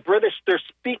wasn't for the British. They're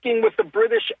speaking with the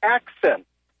British accent.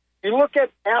 You look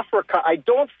at Africa, I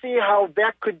don't see how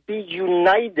that could be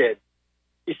united,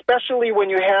 especially when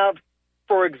you have,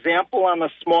 for example, on a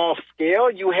small scale,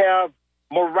 you have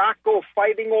Morocco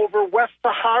fighting over West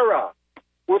Sahara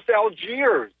with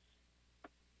Algiers.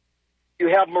 You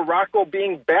have Morocco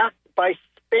being backed by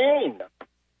Spain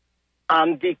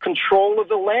on the control of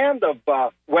the land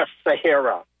of West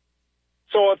Sahara.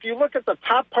 So if you look at the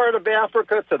top part of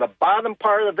Africa to the bottom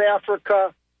part of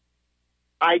Africa,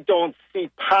 I don't see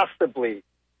possibly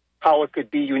how it could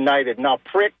be united. Now,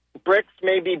 BRICS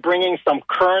may be bringing some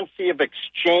currency of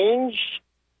exchange.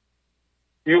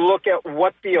 You look at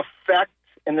what the effect,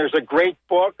 and there's a great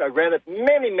book, I read it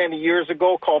many, many years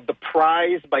ago, called The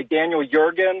Prize by Daniel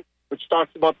Yergin, which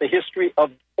talks about the history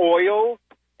of oil.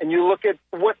 And you look at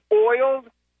what oil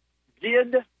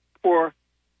did for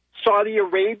Saudi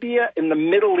Arabia in the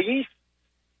Middle East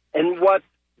and what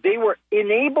they were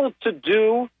enabled to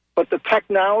do, but the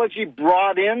technology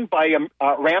brought in by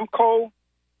Aramco,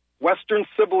 Western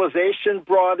civilization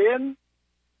brought in.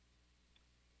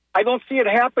 I don't see it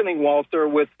happening, Walter,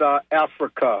 with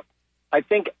Africa. I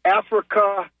think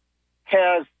Africa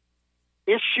has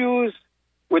issues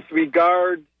with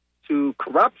regard to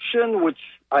corruption, which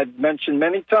I've mentioned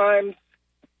many times.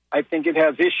 I think it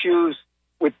has issues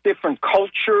with different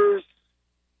cultures.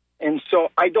 And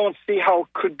so I don't see how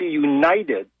it could be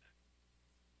united.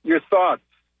 Your thoughts?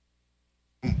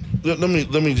 Let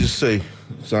me just say,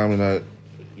 Simon,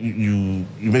 you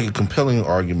make a compelling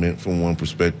argument from one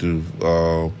perspective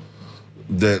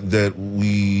that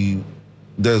we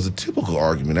there's a typical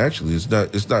argument. Actually, it's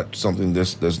not something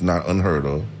that's not unheard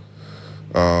of,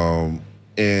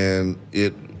 and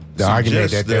it. The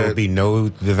argument that there will be no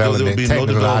development,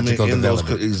 technological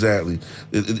development. Exactly.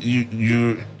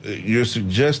 You're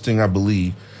suggesting, I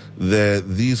believe, that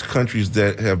these countries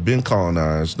that have been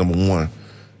colonized, number one,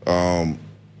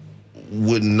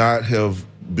 would not have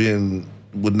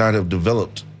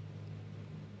developed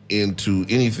into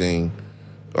anything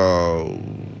had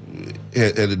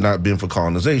it not been for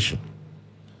colonization.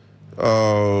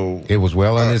 It was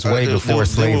well on its way before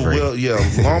slavery.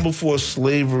 Long before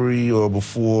slavery or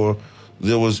before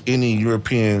there was any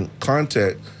European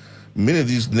contact. Many of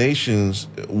these nations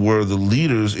were the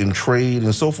leaders in trade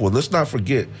and so forth. Let's not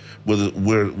forget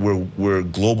where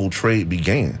global trade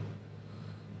began,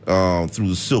 through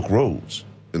the Silk Roads,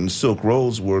 and the Silk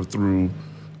Roads began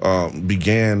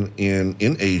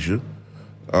in Asia,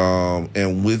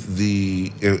 and with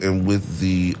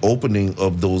the opening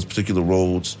of those particular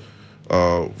roads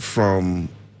from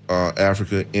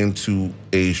Africa into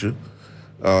Asia,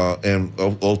 and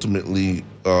ultimately,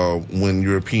 when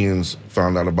Europeans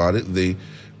found out about it, they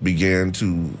began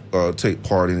to take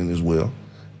part in it as well.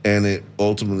 And it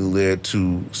ultimately led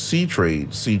to sea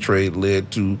trade. Sea trade led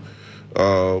to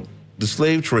the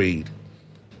slave trade.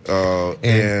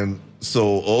 And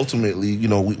so ultimately,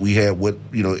 we had what,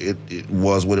 it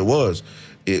was what it was.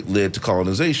 It led to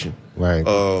colonization. Right.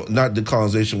 Not that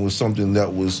colonization was something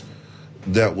that was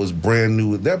brand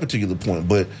new at that particular point,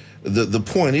 but the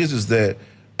point is that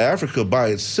Africa by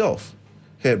itself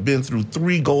had been through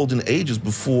 3 golden ages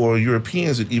before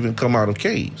Europeans had even come out of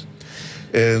caves,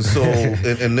 and so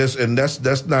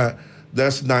that's not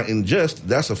unjust.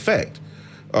 That's a fact.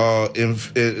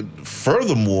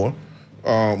 Furthermore,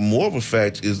 more of a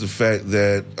fact is the fact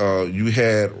that you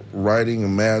had writing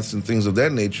and maths and things of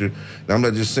that nature. And I'm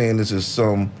not just saying this is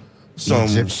some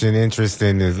Egyptian interest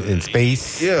in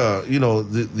space. Yeah,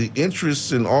 the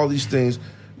interests in all these things.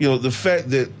 The fact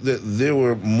that there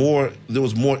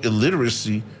was more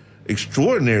illiteracy,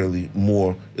 extraordinarily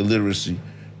more illiteracy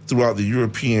throughout the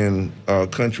European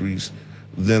countries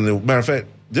than matter of fact,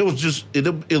 there was just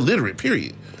illiterate,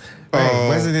 period. Right.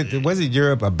 Wasn't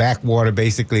Europe a backwater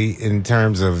basically in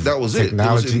terms of that was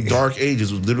technology? It was in dark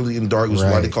ages. It was literally in dark. It was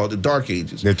why they called it the Dark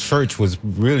Ages. The church was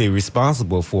really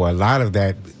responsible for a lot of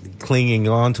that, clinging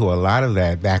on to a lot of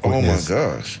that backwardness. Oh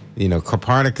my gosh!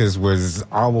 Copernicus was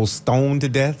almost stoned to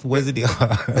death. Was it?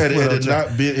 Had it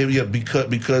not been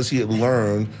because he had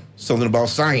learned something about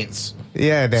science.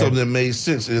 Yeah, something that made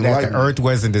sense. That the Earth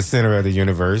wasn't the center of the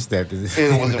universe. That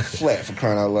it wasn't flat, for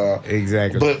crying out loud.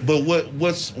 Exactly. But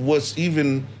what's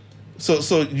even so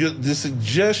the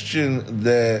suggestion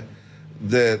that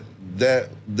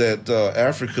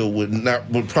Africa would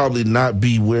probably not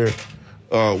be where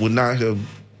would not have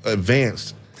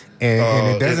advanced.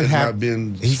 And it doesn't have.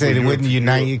 He said it wouldn't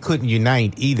unite. It couldn't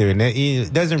unite either, and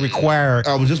it doesn't require.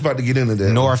 I was just about to get into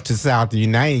that. North to south to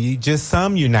unite. Just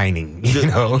some uniting.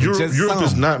 Europe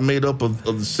is not made up of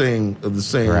the same.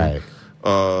 Right.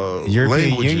 European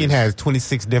languages. Union has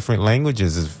 26 different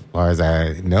languages, as far as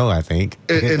I know. I think,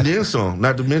 and then some.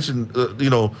 Not to mention,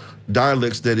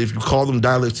 dialects that if you call them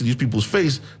dialects to these people's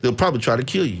face, they'll probably try to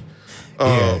kill you.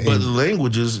 But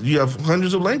languages, you have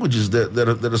hundreds of languages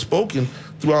that are spoken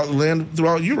throughout the land,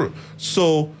 throughout Europe.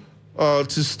 So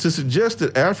to suggest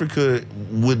that Africa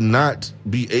would not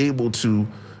be able to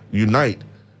unite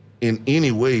in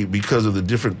any way because of the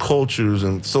different cultures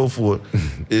and so forth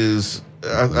is,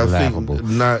 I think,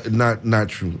 not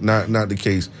true, not the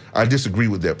case. I disagree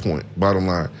with that point. Bottom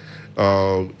line,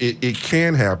 it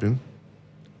can happen.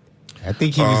 I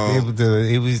think he was able to.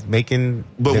 It was making.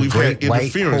 But we've had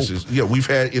interferences. Yeah, we've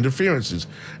had interferences,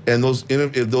 and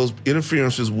if those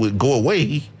interferences would go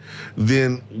away,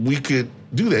 then we could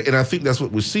do that. And I think that's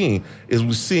what we're seeing.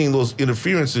 We're seeing those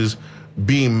interferences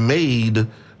being made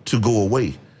to go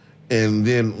away, and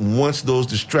then once those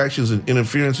distractions and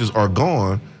interferences are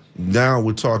gone, now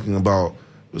we're talking about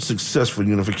successful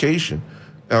unification.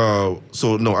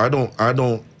 So no, I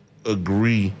don't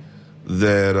agree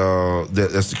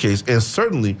that's the case, and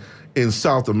certainly in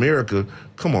South America.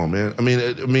 Come on, man. I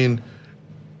mean,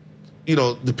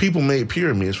 the people made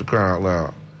pyramids, for crying out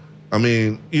loud. I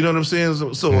mean, you know what I'm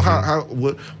saying? So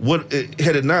what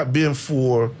had it not been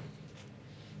for?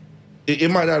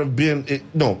 It might not have been.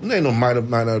 Might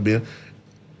not have been.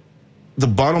 The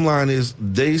bottom line is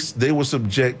they were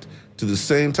subject to the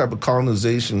same type of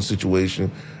colonization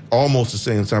situation, almost the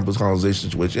same type of colonization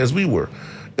situation as we were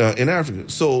in Africa.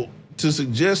 So to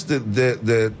suggest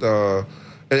that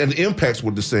and the impacts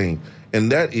were the same,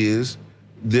 and that is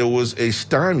there was a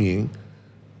stymieing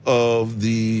of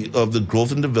the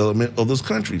growth and development of those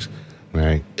countries.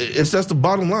 Right. That's the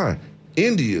bottom line.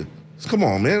 India, come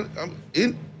on, man.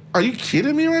 Are you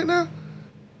kidding me right now?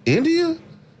 India?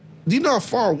 Do you know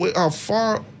how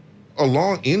far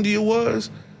along India was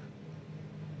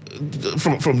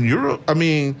from Europe? I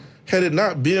mean, had it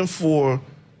not been for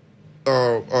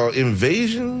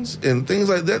invasions and things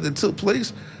like that took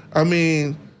place, I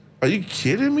mean, are you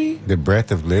kidding me? The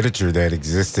breadth of literature that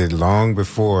existed long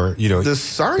before, the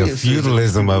science, the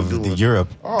feudalism of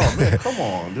Europe. Oh man, come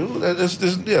on, dude.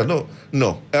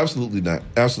 No, absolutely not,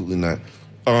 absolutely not.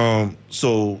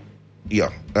 So,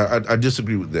 yeah, I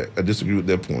disagree with that. I disagree with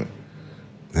that point.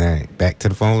 All right, back to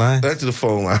the phone lines. Back to the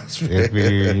phone lines.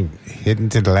 We're hitting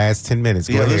to the last 10 minutes.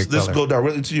 Go ahead, let's go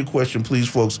directly to your question, please,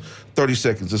 folks. 30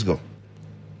 seconds. Let's go.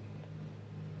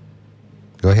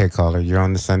 Go ahead, caller. You're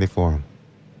on the Sunday Forum.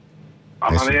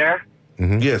 I'm on the air?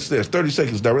 Mm-hmm. Yes, there's 30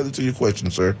 seconds directly to your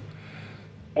question, sir.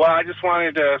 Well, I just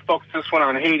wanted to focus this one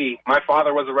on Haiti. My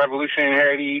father was a revolutionary in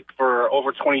Haiti for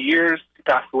over 20 years. He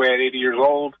passed away at 80 years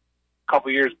old a couple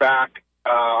years back.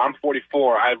 I'm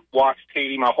 44. I've watched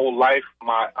Haiti my whole life.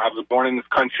 I was born in this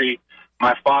country.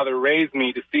 My father raised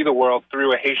me to see the world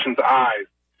through a Haitian's eyes.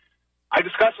 I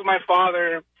discussed with my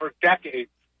father for decades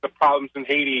the problems in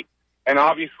Haiti. And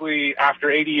obviously, after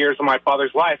 80 years of my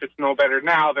father's life, it's no better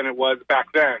now than it was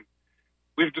back then.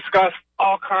 We've discussed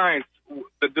all kinds.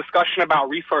 The discussion about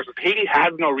resources. Haiti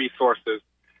has no resources.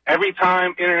 Every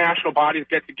time international bodies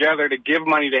get together to give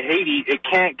money to Haiti, it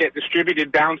can't get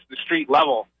distributed down to the street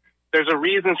level. There's a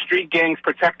reason street gangs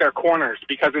protect their corners,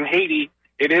 because in Haiti,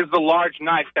 it is the large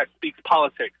knife that speaks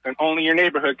politics, and only your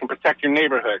neighborhood can protect your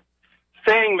neighborhood.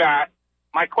 Saying that,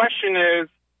 my question is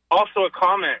also a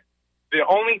comment. The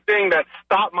only thing that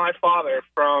stopped my father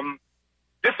from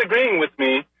disagreeing with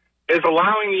me is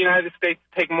allowing the United States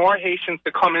to take more Haitians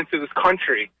to come into this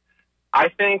country. I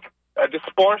think a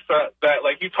diaspora that,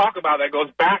 like you talk about, that goes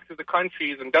back to the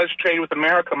countries and does trade with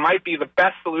America might be the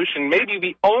best solution, maybe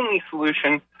the only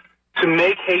solution to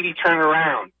make Haiti turn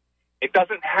around. It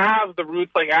doesn't have the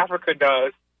roots like Africa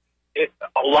does.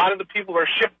 A lot of the people are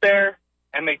shipped there,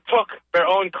 and they took their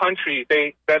own country.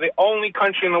 They're the only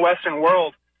country in the Western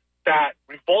world that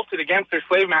revolted against their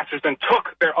slave masters and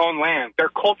took their own land. Their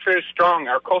culture is strong.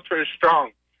 Our culture is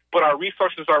strong, but our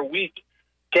resources are weak.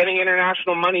 Getting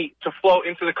international money to flow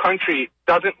into the country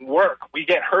doesn't work. We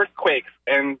get earthquakes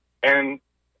and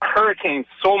hurricanes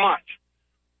so much.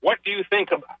 What do you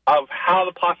think of how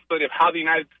the possibility of how the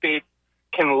United States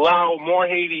can allow more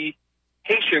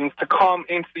Haitians to come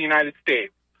into the United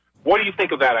States? What do you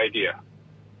think of that idea?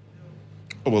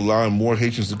 Of allowing more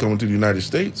Haitians to come into the United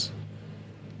States?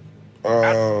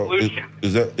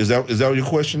 Is that what your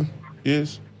question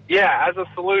is? Yeah, as a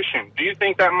solution. Do you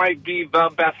think that might be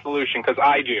the best solution? Because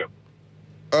I do.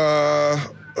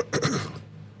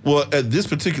 Well, at this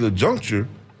particular juncture,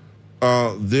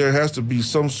 there has to be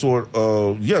some sort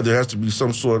of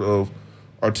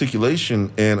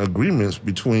articulation and agreements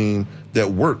between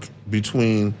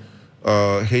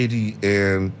Haiti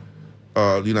and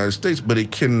the United States, but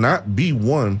it cannot be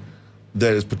one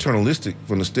that is paternalistic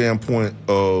from the standpoint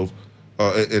of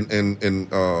of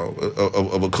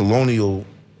a colonial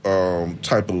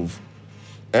type of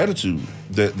attitude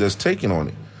that's taken on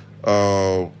it.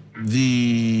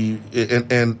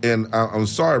 I'm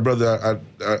sorry, brother.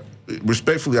 I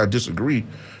respectfully, I disagree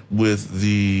with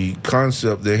the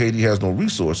concept that Haiti has no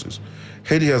resources.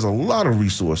 Haiti has a lot of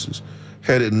resources.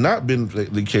 Had it not been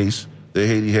the case that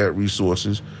Haiti had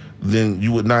resources, then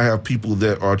you would not have people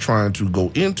that are trying to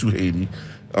go into Haiti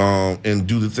and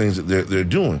do the things that they're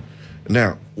doing.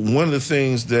 Now, one of the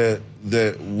things that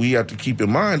we have to keep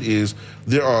in mind is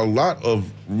there are a lot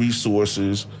of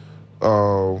resources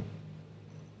that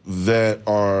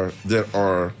are there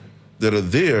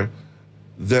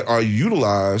that are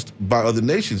utilized by other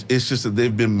nations. It's just that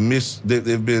they've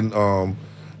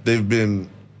been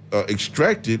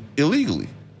extracted illegally.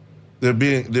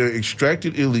 They're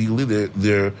extracted illegally.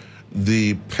 They're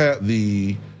the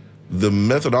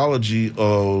methodology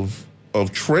of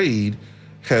trade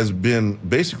has been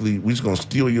basically, we're just going to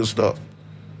steal your stuff.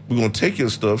 We're going to take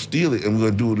your stuff, steal it, and we're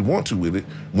going to do what we want to with it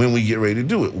when we get ready to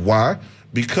do it. Why?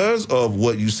 Because of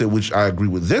what you said, which I agree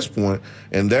with this point,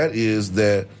 and that is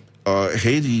that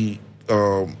Haiti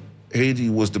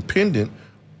was dependent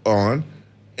on,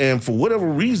 and for whatever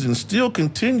reason still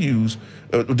continues,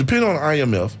 depending on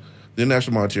IMF, the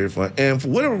International Monetary Fund, and for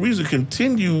whatever reason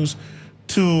continues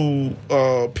to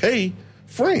pay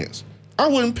France. I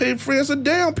wouldn't pay France a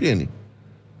damn penny.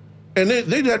 And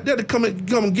they had to come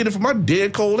and get it from my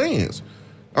dead cold hands.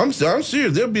 I'm serious.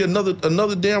 There'll be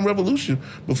another damn revolution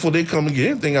before they come and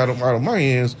get anything out of my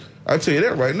hands. I tell you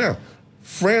that right now.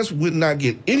 France would not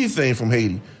get anything from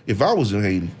Haiti if I was in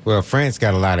Haiti. Well, France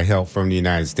got a lot of help from the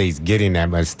United States getting that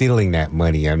money, stealing that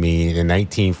money. I mean, in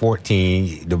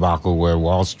 1914 debacle where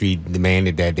Wall Street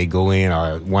demanded that they go in,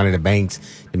 or one of the banks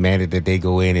demanded that they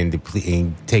go in and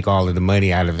take all of the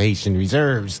money out of Haitian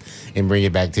reserves and bring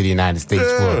it back to the United States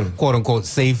for quote-unquote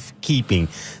safekeeping.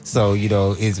 So,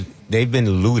 they've been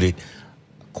looted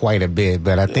quite a bit,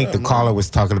 but I think the caller was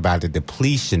talking about the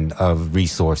depletion of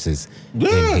resources in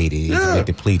Haiti. It's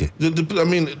depleted.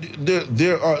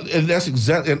 There are, and that's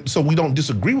exactly. And so we don't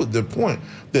disagree with their point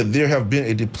that there have been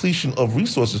a depletion of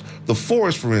resources. The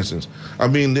forest, for instance. I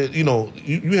mean,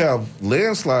 you have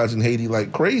landslides in Haiti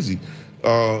like crazy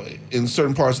in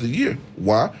certain parts of the year.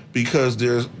 Why? Because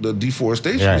there's the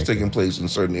deforestation is taking place in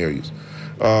certain areas.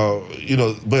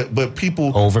 But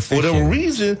people, for whatever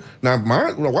reason,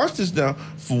 watch this now,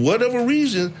 for whatever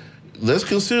reason, let's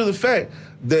consider the fact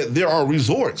that there are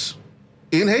resorts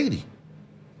in Haiti.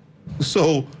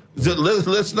 So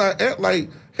let's not act like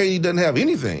Haiti doesn't have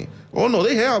anything. Oh no,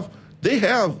 they have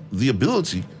the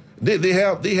ability. They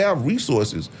have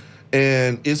resources,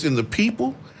 and it's in the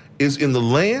people, it's in the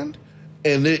land.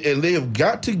 And they have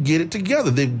got to get it together.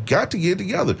 They've got to get it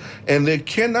together, and they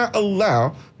cannot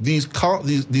allow these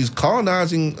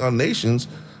colonizing nations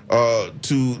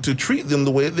to treat them the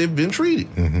way they've been treated.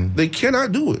 Mm-hmm. They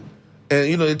cannot do it,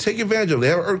 and they take advantage of them. They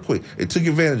have an earthquake. They took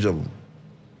advantage of them.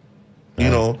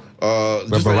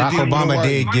 But Barack Obama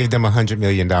did give them $100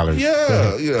 million.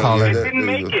 Yeah. It didn't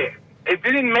make it. It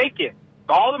didn't make it.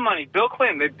 All the money, Bill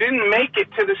Clinton, it didn't make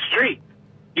it to the street.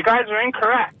 You guys are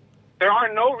incorrect. There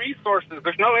are no resources.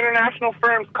 There's no international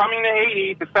firms coming to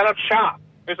Haiti to set up shop.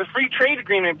 There's a free trade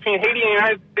agreement between Haiti and the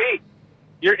United States.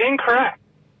 You're incorrect.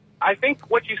 I think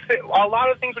what you say, a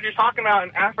lot of things what you're talking about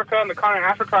in Africa and the continent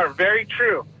of Africa are very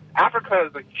true. Africa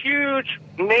is a huge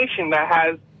nation that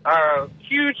has a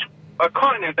huge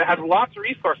continent that has lots of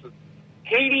resources.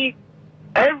 Haiti,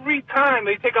 every time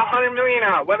they take $100 million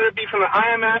out, whether it be from the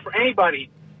IMF or anybody,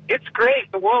 it's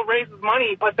great. The world raises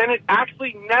money, but then it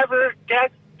actually never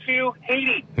gets to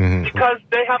Haiti because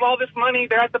they have all this money.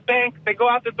 They're at the bank. They go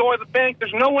out the door of the bank.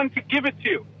 There's no one to give it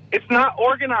to. It's not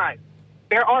organized.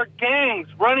 There are gangs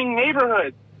running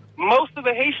neighborhoods. Most of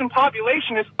the Haitian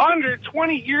population is under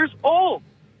 20 years old.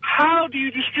 How do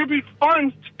you distribute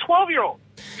funds to 12-year-olds?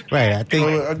 Right. I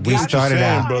think we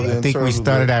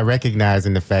started out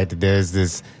recognizing the fact that there's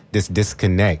this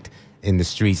disconnect in the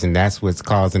streets, and that's what's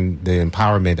causing the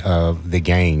empowerment of the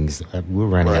gangs. We're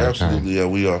running out of time. Absolutely, yeah,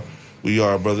 we are. We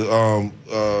are, brother. I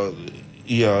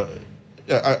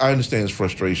understand his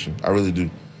frustration. I really do.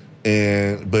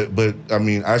 But I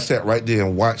mean, I sat right there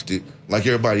and watched it like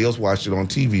everybody else watched it on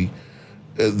TV.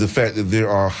 The fact that there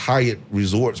are Hyatt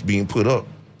resorts being put up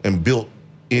and built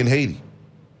in Haiti.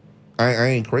 I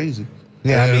ain't crazy.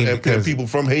 Yeah, and people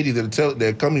from Haiti that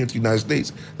are coming into the United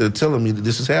States that are telling me that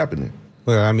this is happening.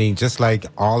 Well, I mean, just like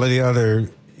all of the other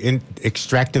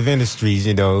extractive industries,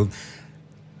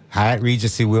 Hyatt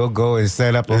Regency will go and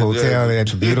set up a hotel at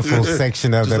the beautiful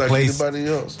section of the place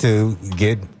to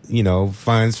get,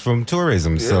 funds from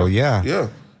tourism. Yeah. So, yeah.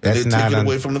 That's and they take it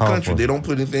away from the country. They don't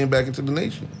put anything back into the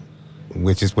nation.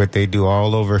 Which is what they do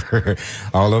all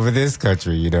over this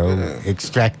country,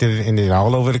 extractive and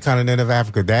all over the continent of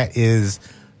Africa. That is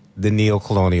the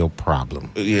neo-colonial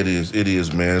problem. It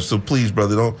is, man. So please,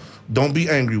 brother, don't be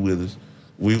angry with us.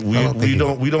 We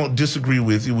don't disagree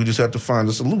with you. We just have to find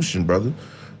a solution, brother.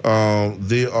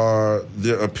 There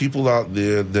are people out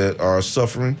there that are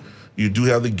suffering. You do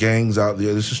have the gangs out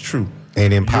there. This is true.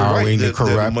 And empowering the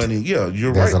corrupt. Money,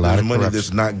 you're right. There's money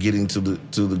that's not getting to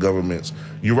the governments.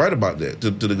 You're right about that, to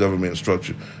the government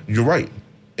structure. You're right.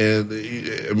 And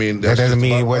I mean, that doesn't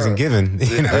mean it wasn't given.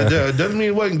 It doesn't mean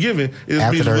it wasn't given.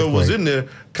 It means whoever was in there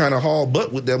kind of hauled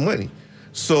butt with that money.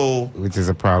 So, which is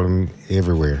a problem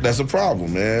everywhere. That's a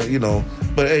problem, man.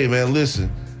 But hey, man,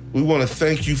 listen. We want to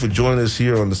thank you for joining us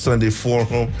here on the Sunday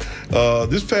Forum.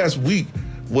 This past week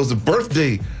was the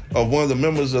birthday of one of the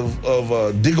members of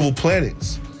Diggable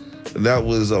Planets. And that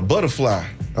was Butterfly.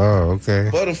 Oh, okay.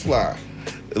 Butterfly.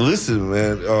 Listen,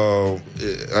 man,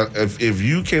 if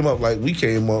you came up like we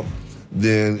came up,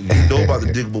 then you know about the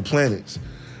Diggable Planets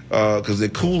because they're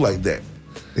cool like that.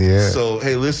 Yeah. So,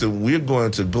 hey, listen, we're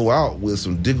going to go out with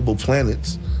some Diggable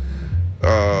Planets.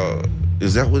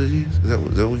 Is that what it is? Is that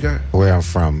what we got? Where I'm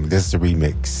from. This is the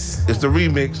remix. It's the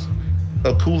remix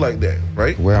of Cool Like That,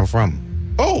 right? Where I'm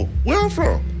from. Oh, where I'm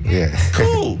from. Yeah.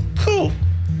 Cool.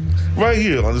 Right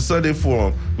here on the Sunday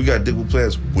Forum, we got Diggable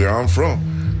Planets, Where I'm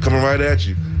From, coming right at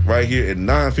you, right here at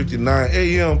 9:59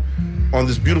 a.m. on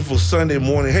this beautiful Sunday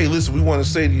morning. Hey, listen, we want to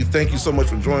say to you, thank you so much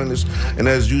for joining us. And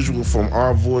as usual, from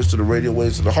our voice to the radio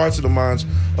waves to the hearts and the minds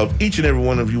of each and every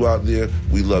one of you out there,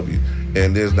 we love you.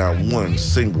 And there's not one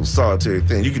single solitary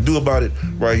thing you can do about it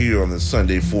right here on the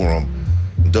Sunday Forum,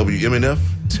 WMNF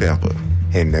Tampa.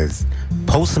 And the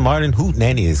Post-Martin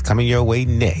Hootenanny is coming your way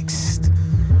next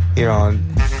here on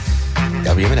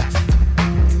WMNF.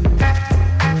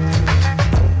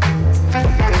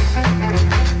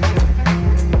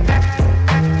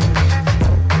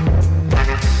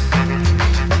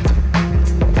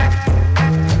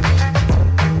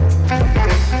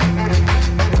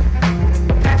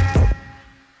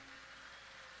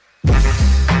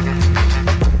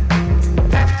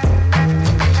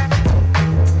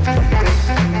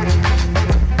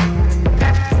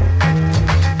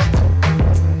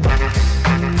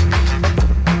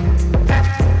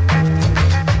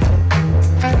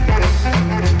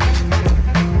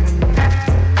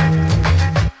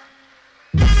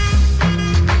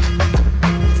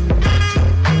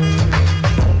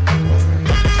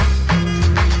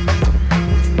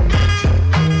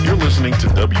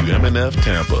 WMNF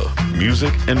Tampa,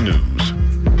 music and news.